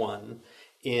first one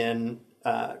in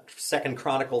 2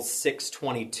 Chronicles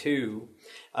 6:22.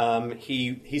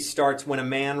 He starts, when a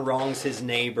man wrongs his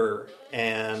neighbor,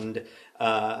 but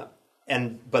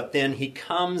then he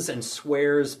comes and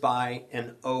swears by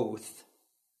an oath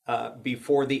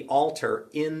before the altar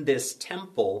in this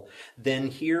temple, then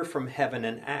hear from heaven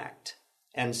and act.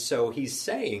 And so he's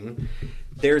saying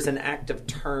there's an act of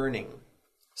turning.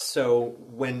 So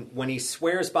when he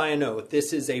swears by an oath,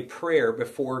 this is a prayer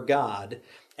before God,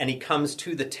 and he comes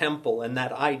to the temple, and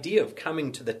that idea of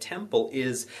coming to the temple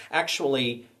is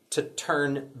actually to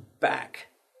turn back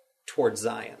towards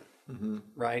Zion,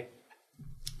 right?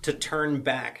 To turn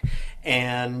back.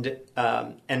 And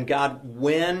God,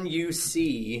 when you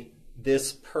see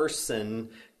this person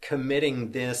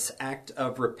committing this act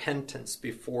of repentance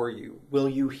before you, will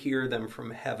you hear them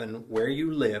from heaven where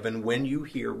you live? And when you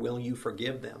hear, will you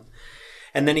forgive them?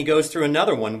 And then he goes through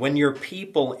another one. When your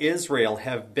people Israel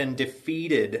have been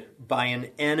defeated by an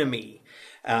enemy,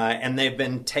 and they've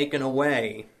been taken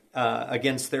away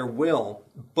against their will,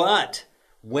 but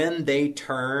when they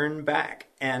turn back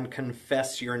and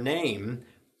confess your name,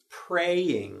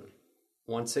 praying,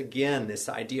 once again, this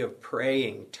idea of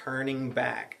praying, turning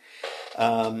back,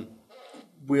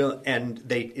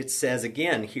 it says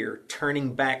again here,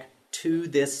 turning back to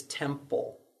this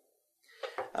temple.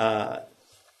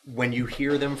 When you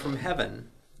hear them from heaven,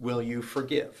 will you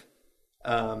forgive?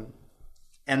 And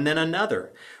then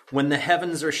another, when the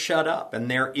heavens are shut up and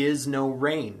there is no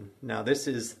rain. Now this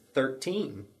is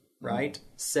 13, right?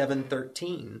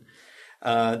 7:13.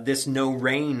 This no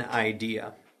rain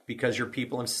idea, because your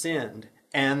people have sinned.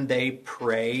 And they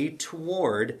pray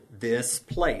toward this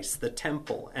place, the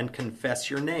temple, and confess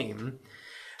your name.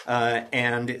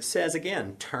 And it says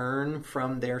again, turn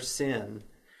from their sin.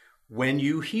 When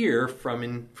you hear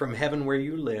from heaven where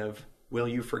you live, will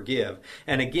you forgive?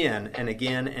 And again, and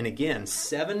again, and again,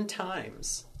 7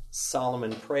 times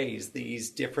Solomon prays these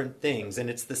different things. And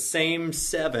it's the same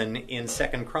 7 in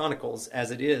 2 Chronicles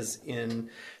as it is in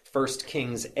 1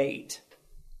 Kings 8.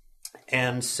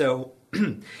 And so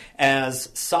as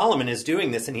Solomon is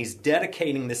doing this and he's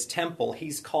dedicating this temple,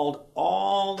 he's called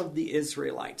all of the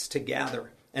Israelites to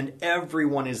gather. and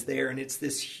everyone is there, and it's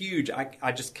this huge,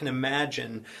 I just can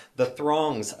imagine the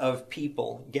throngs of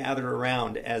people gathered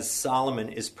around as Solomon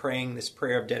is praying this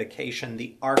prayer of dedication.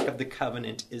 The Ark of the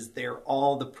Covenant is there.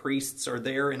 All the priests are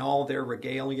there in all their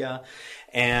regalia,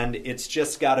 and it's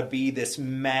just got to be this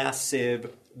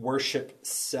massive worship,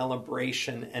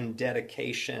 celebration, and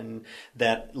dedication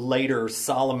that later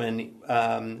Solomon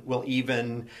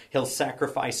he'll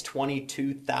sacrifice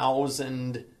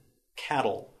 22,000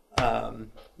 cattle,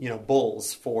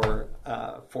 bulls for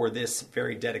this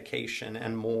very dedication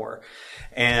and more.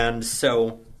 And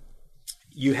so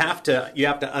you have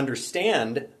to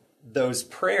understand those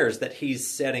prayers that he's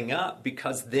setting up,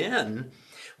 because then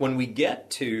when we get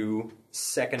to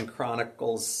 2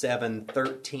 Chronicles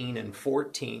 7:13 and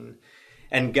 14,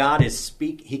 and God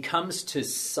he comes to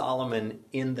Solomon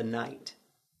in the night,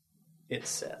 it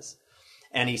says,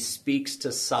 and he speaks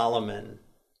to Solomon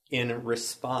in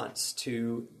response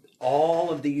to all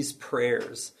of these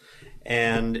prayers.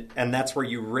 And that's where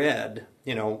you read,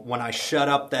 when I shut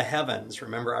up the heavens.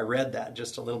 Remember, I read that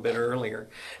just a little bit earlier.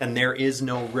 And there is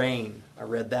no rain. I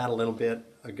read that a little bit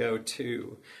ago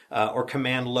too. Or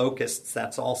command locusts,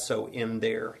 that's also in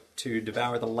there, to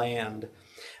devour the land.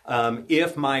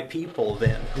 If my people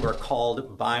then, who are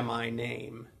called by my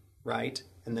name, right?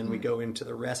 And then we go into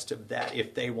the rest of that.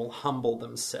 If they will humble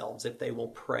themselves, if they will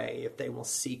pray, if they will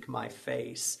seek my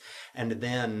face, and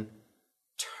then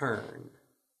turn,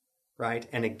 right?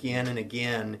 And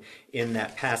again in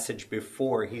that passage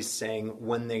before, he's saying,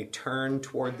 when they turn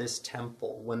toward this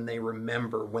temple, when they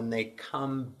remember, when they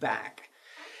come back.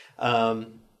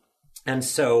 And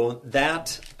so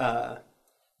that,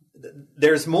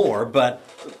 there's more, but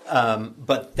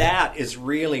that is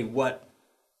really what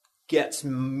gets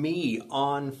me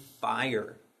on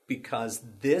fire, because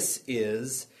this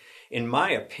is, in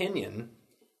my opinion,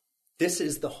 this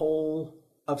is the whole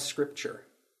of Scripture.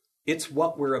 It's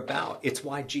what we're about. It's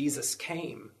why Jesus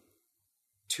came,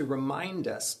 to remind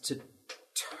us to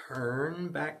turn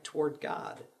back toward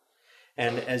God.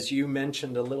 And as you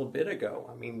mentioned a little bit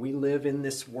ago, we live in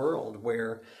this world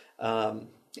where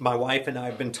my wife and I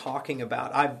have been talking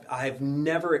about, I've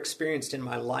never experienced in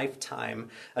my lifetime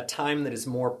a time that is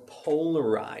more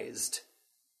polarized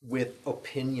with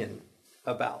opinion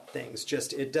about things.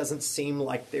 Just, it doesn't seem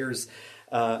like there's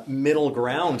middle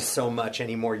ground so much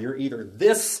anymore. You're either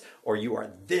this or you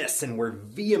are this, and we're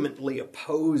vehemently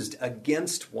opposed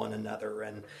against one another.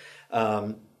 And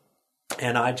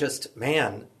I just,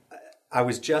 I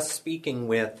was just speaking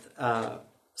with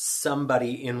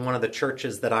somebody in one of the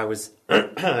churches that I was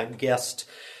guest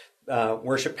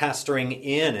worship pastoring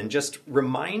in, and just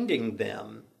reminding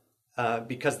them,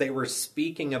 because they were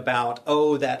speaking about,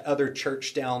 that other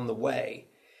church down the way.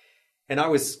 And I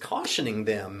was cautioning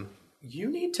them, you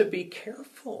need to be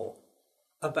careful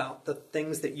about the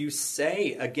things that you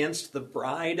say against the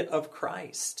bride of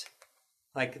Christ.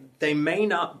 Like, they may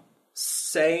not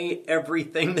say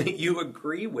everything that you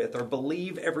agree with or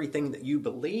believe everything that you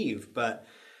believe, but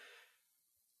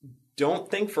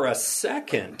don't think for a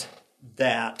second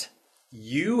that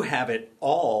you have it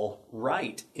all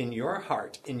right in your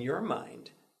heart, in your mind.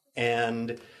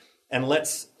 And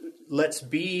let's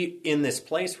be in this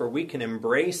place where we can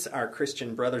embrace our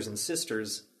Christian brothers and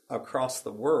sisters across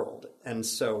the world. And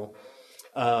so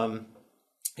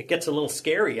it gets a little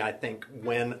scary, I think,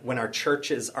 when our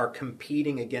churches are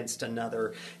competing against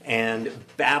another and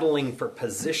battling for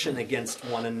position against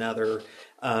one another,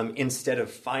 instead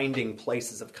of finding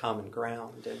places of common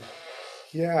ground. And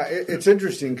it's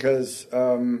interesting, because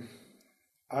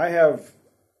I have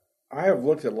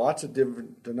looked at lots of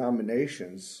different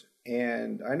denominations,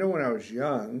 and I know when I was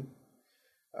young,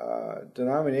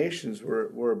 denominations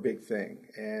were a big thing.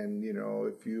 And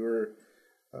if you were,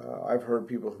 I've heard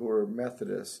people who are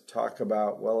Methodists talk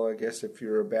about, well, I guess if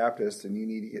you're a Baptist, then you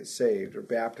need to get saved. Or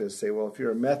Baptists say, well, if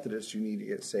you're a Methodist, you need to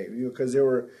get saved. Because they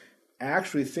were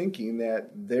actually thinking that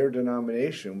their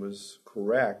denomination was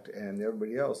correct and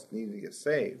everybody else needed to get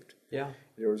saved. Yeah.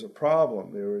 There was a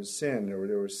problem, there was sin,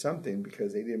 there was something,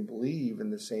 because they didn't believe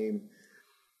in the same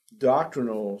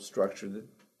doctrinal structure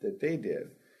that they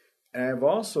did. And I've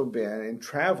also been in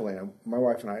traveling. My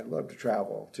wife and I love to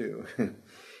travel too. And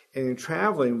in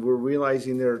traveling, we're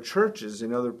realizing there are churches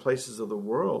in other places of the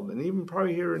world, and even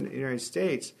probably here in the United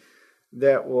States,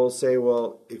 that will say,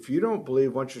 well, if you don't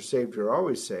believe once you're saved, you're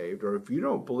always saved, or if you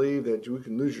don't believe that you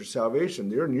can lose your salvation,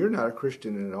 you're not a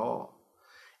Christian at all,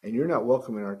 and you're not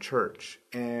welcome in our church.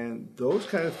 And those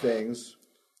kind of things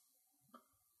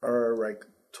are like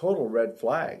total red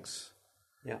flags.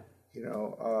 Yeah.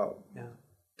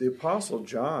 The Apostle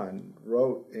John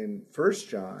wrote in 1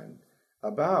 John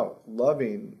about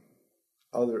loving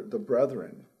the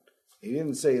brethren. He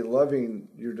didn't say loving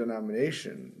your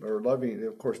denomination or loving,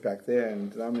 of course, back then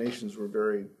denominations were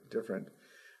very different,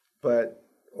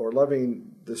 or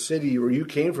loving the city where you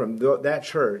came from, that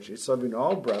church. It's loving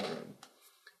all brethren.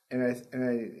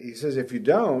 He says, if you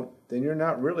don't, then you're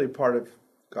not really part of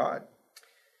God.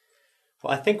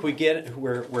 Well, I think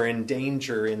we're in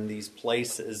danger in these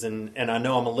places, and I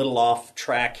know I'm a little off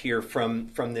track here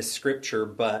from this scripture,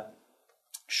 but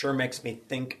sure makes me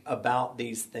think about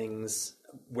these things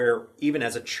where even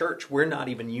as a church we're not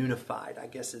even unified, I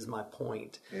guess is my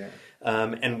point. Yeah.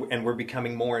 And we're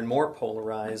becoming more and more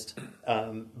polarized.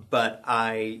 But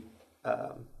I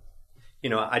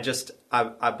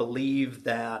believe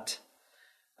that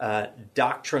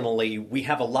doctrinally we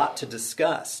have a lot to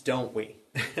discuss, don't we?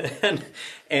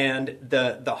 and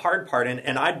the hard part,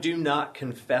 and I do not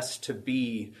confess to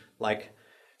be like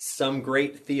some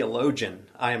great theologian.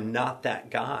 I am not that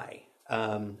guy.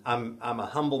 I'm a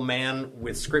humble man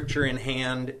with scripture in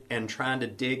hand and trying to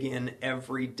dig in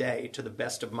every day to the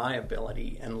best of my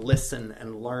ability and listen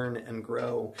and learn and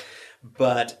grow.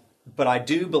 But I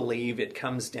do believe it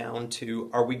comes down to,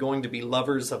 are we going to be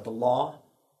lovers of the law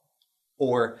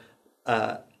or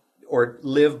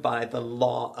live by the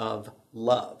law of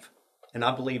love? And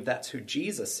I believe that's who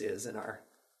Jesus is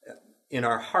in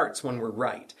our hearts when we're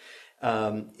right,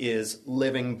 is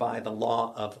living by the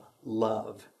law of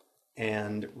love.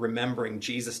 And remembering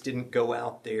Jesus didn't go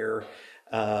out there.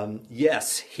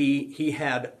 Yes, he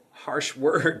had harsh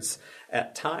words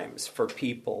at times for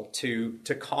people to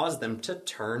cause them to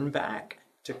turn back,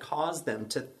 to cause them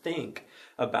to think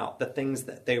about the things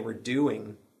that they were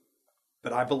doing.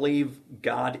 But I believe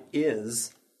God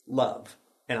is love.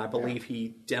 And I believe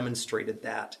he demonstrated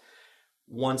that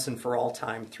once and for all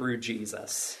time through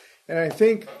Jesus. And I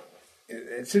think,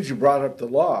 since you brought up the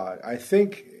law, I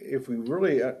think if we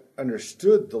really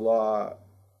understood the law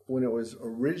when it was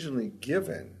originally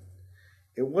given,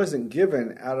 it wasn't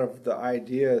given out of the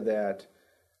idea that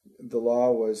the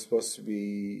law was supposed to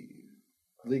be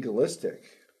legalistic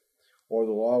or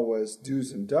the law was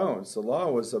do's and don'ts. The law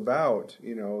was about,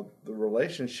 the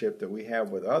relationship that we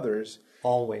have with others.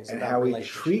 Always. And how we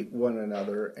treat one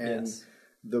another and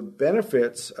the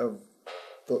benefits of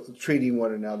treating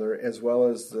one another, as well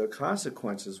as the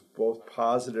consequences, both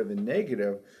positive and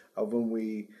negative, of when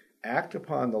we act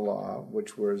upon the law,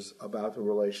 which was about the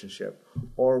relationship,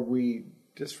 or we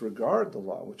disregard the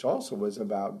law, which also was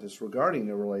about disregarding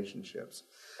the relationships.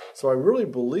 So I really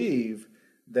believe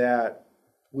that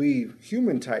we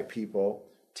human-type people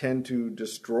tend to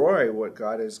destroy what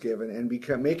God has given and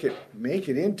make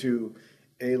it into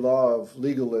a law of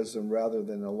legalism rather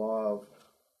than a law of,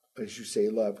 as you say,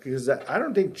 love. Because I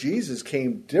don't think Jesus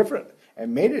came different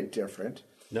and made it different.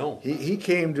 No. He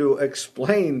came to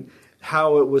explain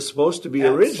how it was supposed to be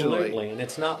originally. Absolutely. And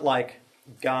it's not like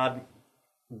God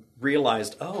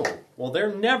realized,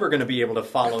 they're never going to be able to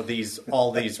follow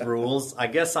all these rules. I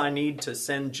guess I need to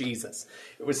send Jesus.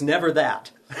 It was never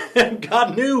that.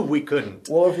 God knew we couldn't.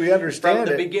 Well, if we understand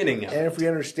from the beginning of it. And if we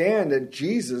understand that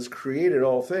Jesus created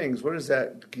all things, what is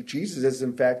that? Jesus is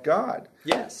in fact God.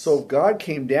 Yes. So if God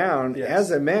came down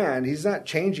as a man, he's not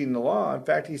changing the law. In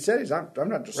fact, he said, I'm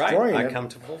not destroying it. I come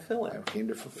to fulfill it. I came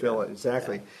to fulfill it,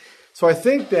 exactly. Yeah. So I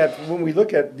think that when we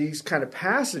look at these kind of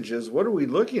passages, what are we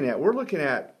looking at? We're looking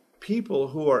at people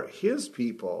who are his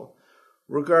people,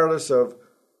 regardless of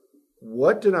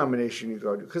what denomination you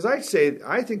go to. Because I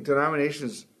think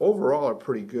denominations overall are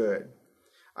pretty good.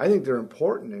 I think they're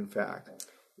important, in fact.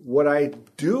 What I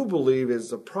do believe is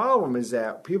the problem is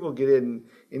that people get into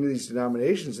these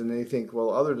denominations and they think, well,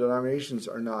 other denominations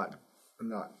are not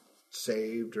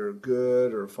saved or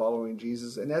good or following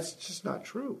Jesus, and that's just not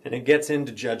true. And it gets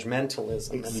into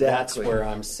judgmentalism, exactly. And that's where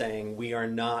I'm saying we are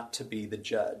not to be the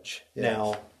judge. Yes.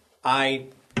 Now, I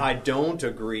don't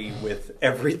agree with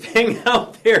everything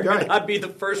out there, right. And I'd be the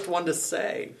first one to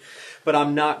say, but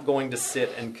I'm not going to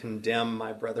sit and condemn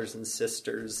my brothers and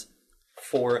sisters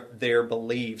for their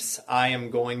beliefs. I am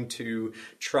going to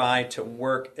try to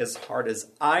work as hard as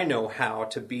I know how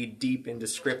to be deep into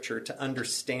Scripture, to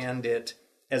understand it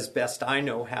as best I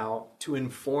know how, to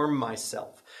inform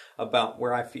myself about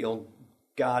where I feel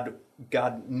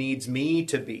God needs me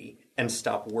to be, and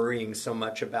stop worrying so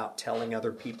much about telling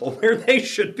other people where they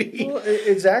should be. Well,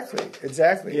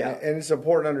 exactly. Yeah. And it's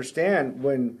important to understand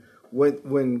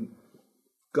when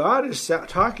God is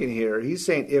talking here, he's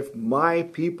saying, if my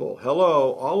people,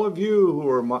 hello, all of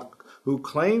you who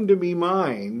claim to be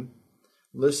mine,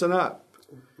 listen up.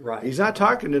 Right. He's not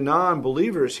talking to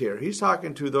non-believers here. He's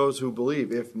talking to those who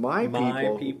believe. If my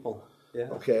people, yeah.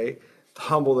 Okay,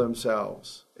 humble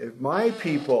themselves. If my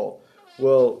people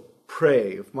will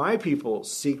pray, if my people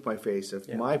seek my face,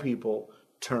 if my people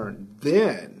turn,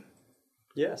 then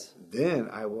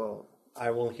I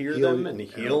will hear them and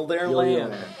heal their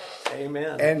land.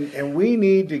 Amen. And we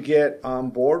need to get on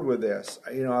board with this.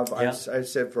 I've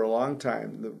said for a long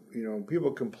time,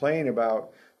 people complain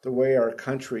about the way our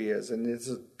country is, and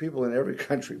people in every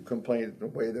country complain the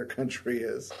way their country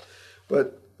is.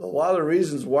 But a lot of the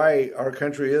reasons why our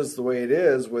country is the way it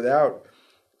is, without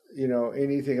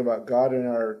anything about God in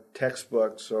our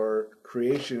textbooks or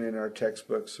creation in our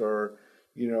textbooks, or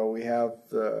we have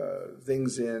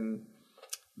things in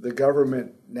the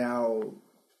government now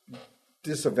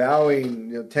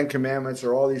disavowing 10 commandments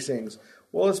or all these things.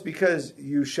 Well, it's because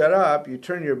you shut up, you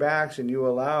turn your backs, and you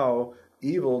allow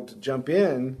evil to jump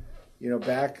in,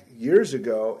 back years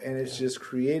ago, and it's just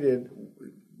created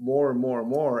more and more and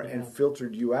more and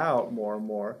filtered you out more and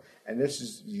more. And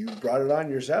you brought it on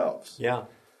yourselves. Yeah.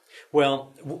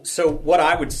 Well, so what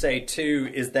I would say too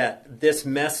is that this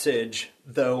message,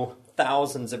 though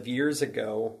thousands of years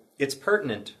ago, it's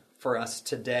pertinent for us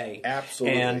today.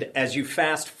 Absolutely. And as you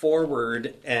fast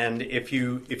forward, and if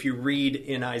you read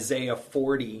in Isaiah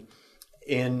 40,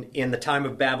 in the time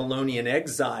of Babylonian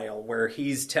exile, where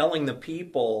he's telling the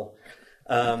people,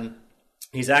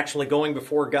 he's actually going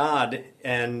before God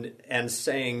and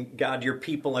saying, God, your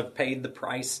people have paid the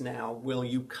price now. Will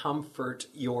you comfort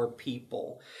your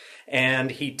people?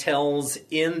 And he tells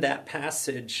in that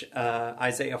passage,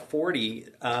 Isaiah 40,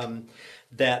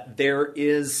 that there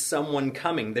is someone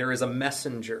coming. There is a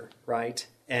messenger, right?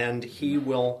 And he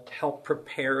will help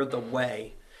prepare the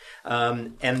way.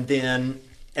 And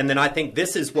then I think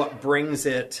this is what brings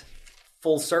it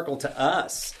full circle to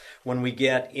us when we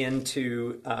get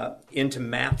into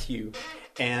Matthew,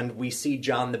 and we see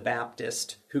John the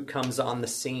Baptist who comes on the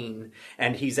scene,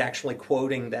 and he's actually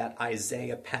quoting that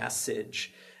Isaiah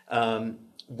passage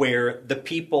where the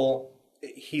people,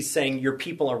 he's saying, your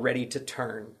people are ready to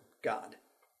turn, God.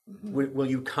 Mm-hmm. Will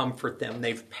you comfort them?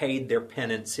 They've paid their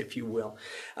penance, if you will.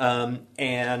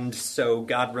 And so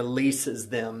God releases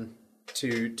them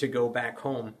to go back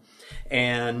home.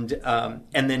 And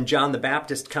then John the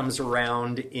Baptist comes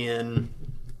around in,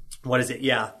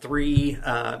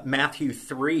 Matthew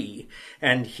 3.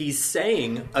 And he's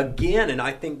saying again, and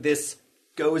I think this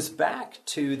goes back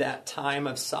to that time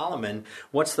of Solomon,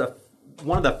 one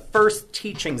of the first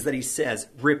teachings that he says,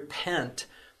 repent,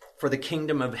 for the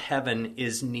kingdom of heaven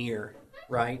is near,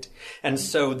 right? And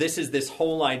so this is this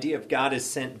whole idea of God has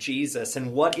sent Jesus.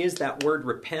 And what is that word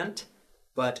repent?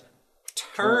 But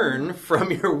turn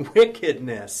from your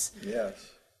wickedness. Yes.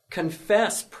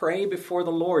 Confess, pray before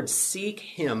the Lord, seek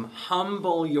him,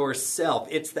 humble yourself.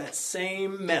 It's that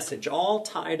same message, all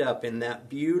tied up in that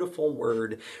beautiful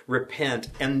word, repent.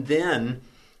 And then,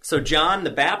 so John the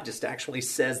Baptist actually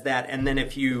says that, and then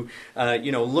if you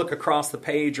look across the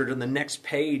page or to the next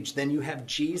page, then you have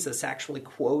Jesus actually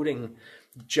quoting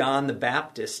John the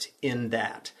Baptist in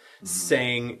that,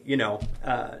 saying,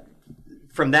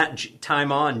 from that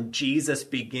time on, Jesus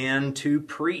began to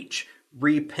preach,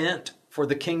 repent, for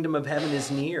the kingdom of heaven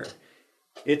is near.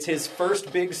 It's his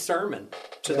first big sermon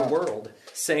to the world,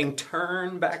 saying,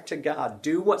 turn back to God.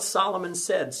 Do what Solomon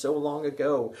said so long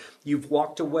ago. You've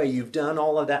walked away. You've done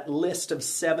all of that list of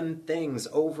 7 things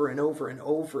over and over and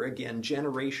over again,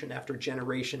 generation after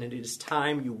generation, and it is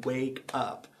time you wake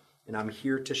up. And I'm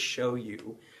here to show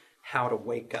you how to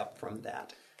wake up from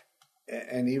that.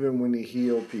 And even when he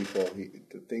healed people,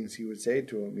 the things he would say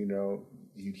to them,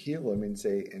 you'd heal them and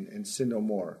say, and sin no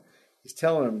more. He's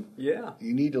telling them,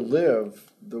 you need to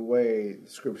live the way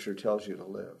Scripture tells you to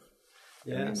live.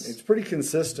 Yes. It's pretty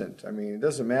consistent. It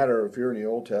doesn't matter if you're in the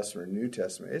Old Testament or New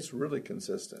Testament. It's really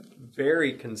consistent.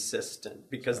 Very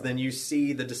consistent, because then you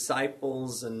see the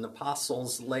disciples and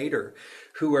apostles later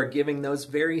who are giving those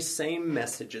very same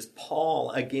messages. Paul,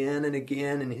 again and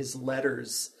again in his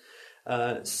letters,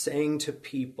 saying to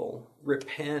people,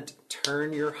 repent,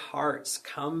 turn your hearts,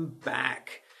 come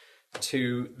back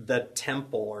to the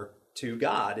temple, or to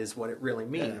God is what it really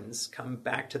means. Yeah. Come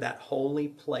back to that holy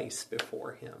place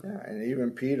before him. Yeah, and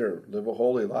even Peter, live a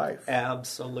holy life.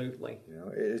 Absolutely.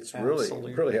 It's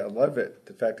really, I love it,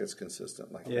 the fact it's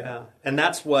consistent like that. Yeah, and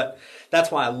that's why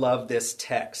I love this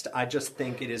text. I just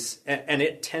think it is, and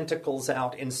it tentacles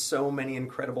out in so many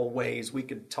incredible ways. We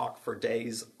could talk for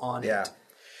days on it.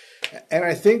 And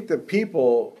I think the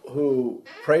people who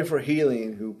pray for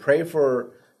healing, who pray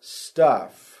for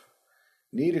stuff,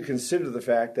 need to consider the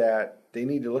fact that they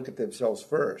need to look at themselves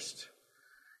first.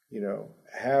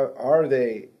 Are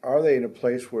they in a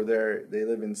place where they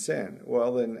live in sin?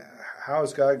 Well, then how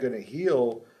is God going to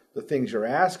heal the things you're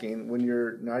asking when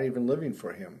you're not even living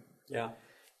for him? Yeah.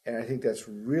 And I think that's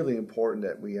really important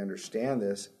that we understand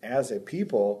this as a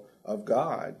people of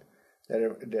God.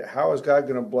 That how is God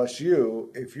going to bless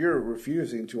you if you're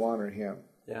refusing to honor Him?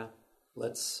 Yeah.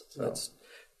 Let's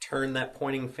turn that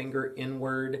pointing finger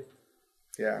inward.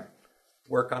 Yeah.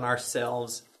 Work on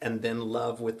ourselves, and then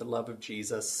love with the love of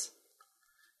Jesus.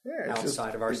 Yeah,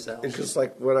 outside of ourselves. It's just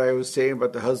like what I was saying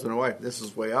about the husband and wife. This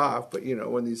is way off, but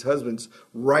when these husbands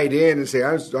write in and say,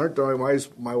 "Aren't our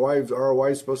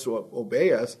wives supposed to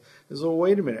obey us?" It's like,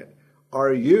 wait a minute.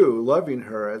 Are you loving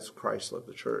her as Christ loved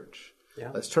the church?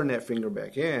 Yeah. Let's turn that finger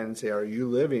back in and say, are you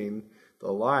living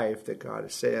the life that God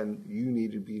is saying you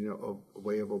need to be a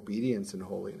way of obedience and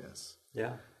holiness?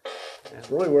 Yeah. It's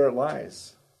really where it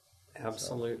lies.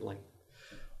 Absolutely.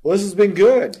 Well, this has been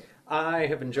good. I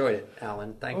have enjoyed it,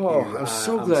 Alan. Thank you. I'm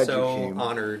so glad you came. I'm so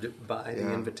honored by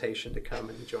the invitation to come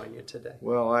and join you today.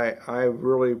 Well, I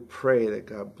really pray that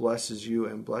God blesses you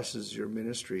and blesses your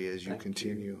ministry as you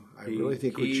continue. I really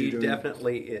think what you're doing... He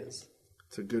definitely is.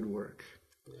 It's a good work.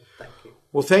 Thank you.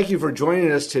 Well, thank you for joining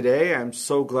us today. I'm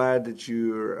so glad that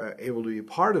you're able to be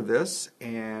part of this,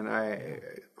 and I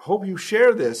hope you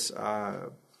share this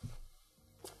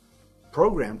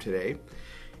program today.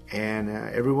 And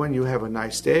everyone, you have a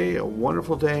nice day, a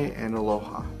wonderful day, and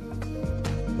aloha.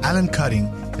 Alan Cutting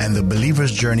and the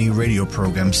Believer's Journey radio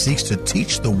program seeks to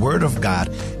teach the Word of God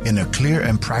in a clear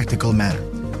and practical manner.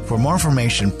 For more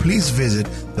information, please visit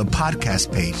the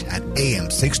podcast page at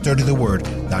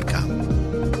am630theword.com.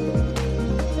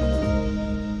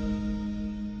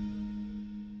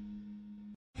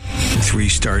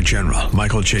 3-star General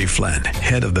Michael J. Flynn,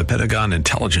 head of the Pentagon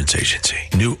Intelligence Agency,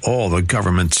 knew all the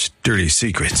government's dirty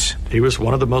secrets. He was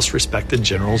one of the most respected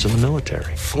generals in the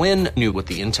military. Flynn knew what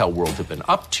the intel world had been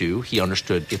up to. He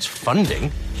understood its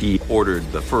funding. He ordered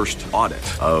the first audit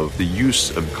of the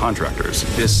use of contractors.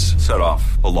 This set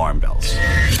off alarm bells.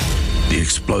 The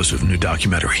explosive new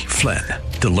documentary, Flynn,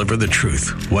 Deliver the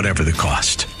Truth, Whatever the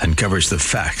Cost, uncovers the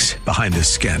facts behind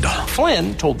this scandal.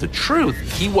 Flynn told the truth.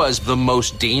 He was the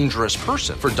most dangerous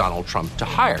person for Donald Trump to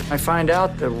hire. I find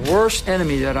out the worst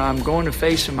enemy that I'm going to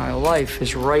face in my life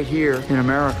is right here in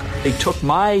America. They took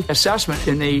my assessment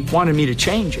and they wanted me to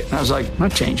change it. And I was like, I'm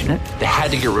not changing it. They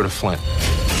had to get rid of Flynn.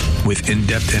 With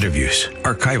in-depth interviews,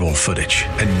 archival footage,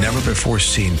 and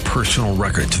never-before-seen personal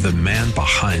records of the man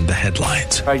behind the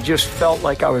headlines. I just felt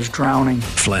like I was drowning.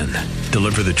 Flynn,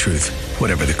 Deliver the Truth,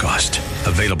 Whatever the Cost.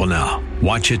 Available now.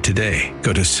 Watch it today.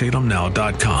 Go to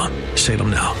salemnow.com.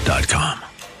 salemnow.com.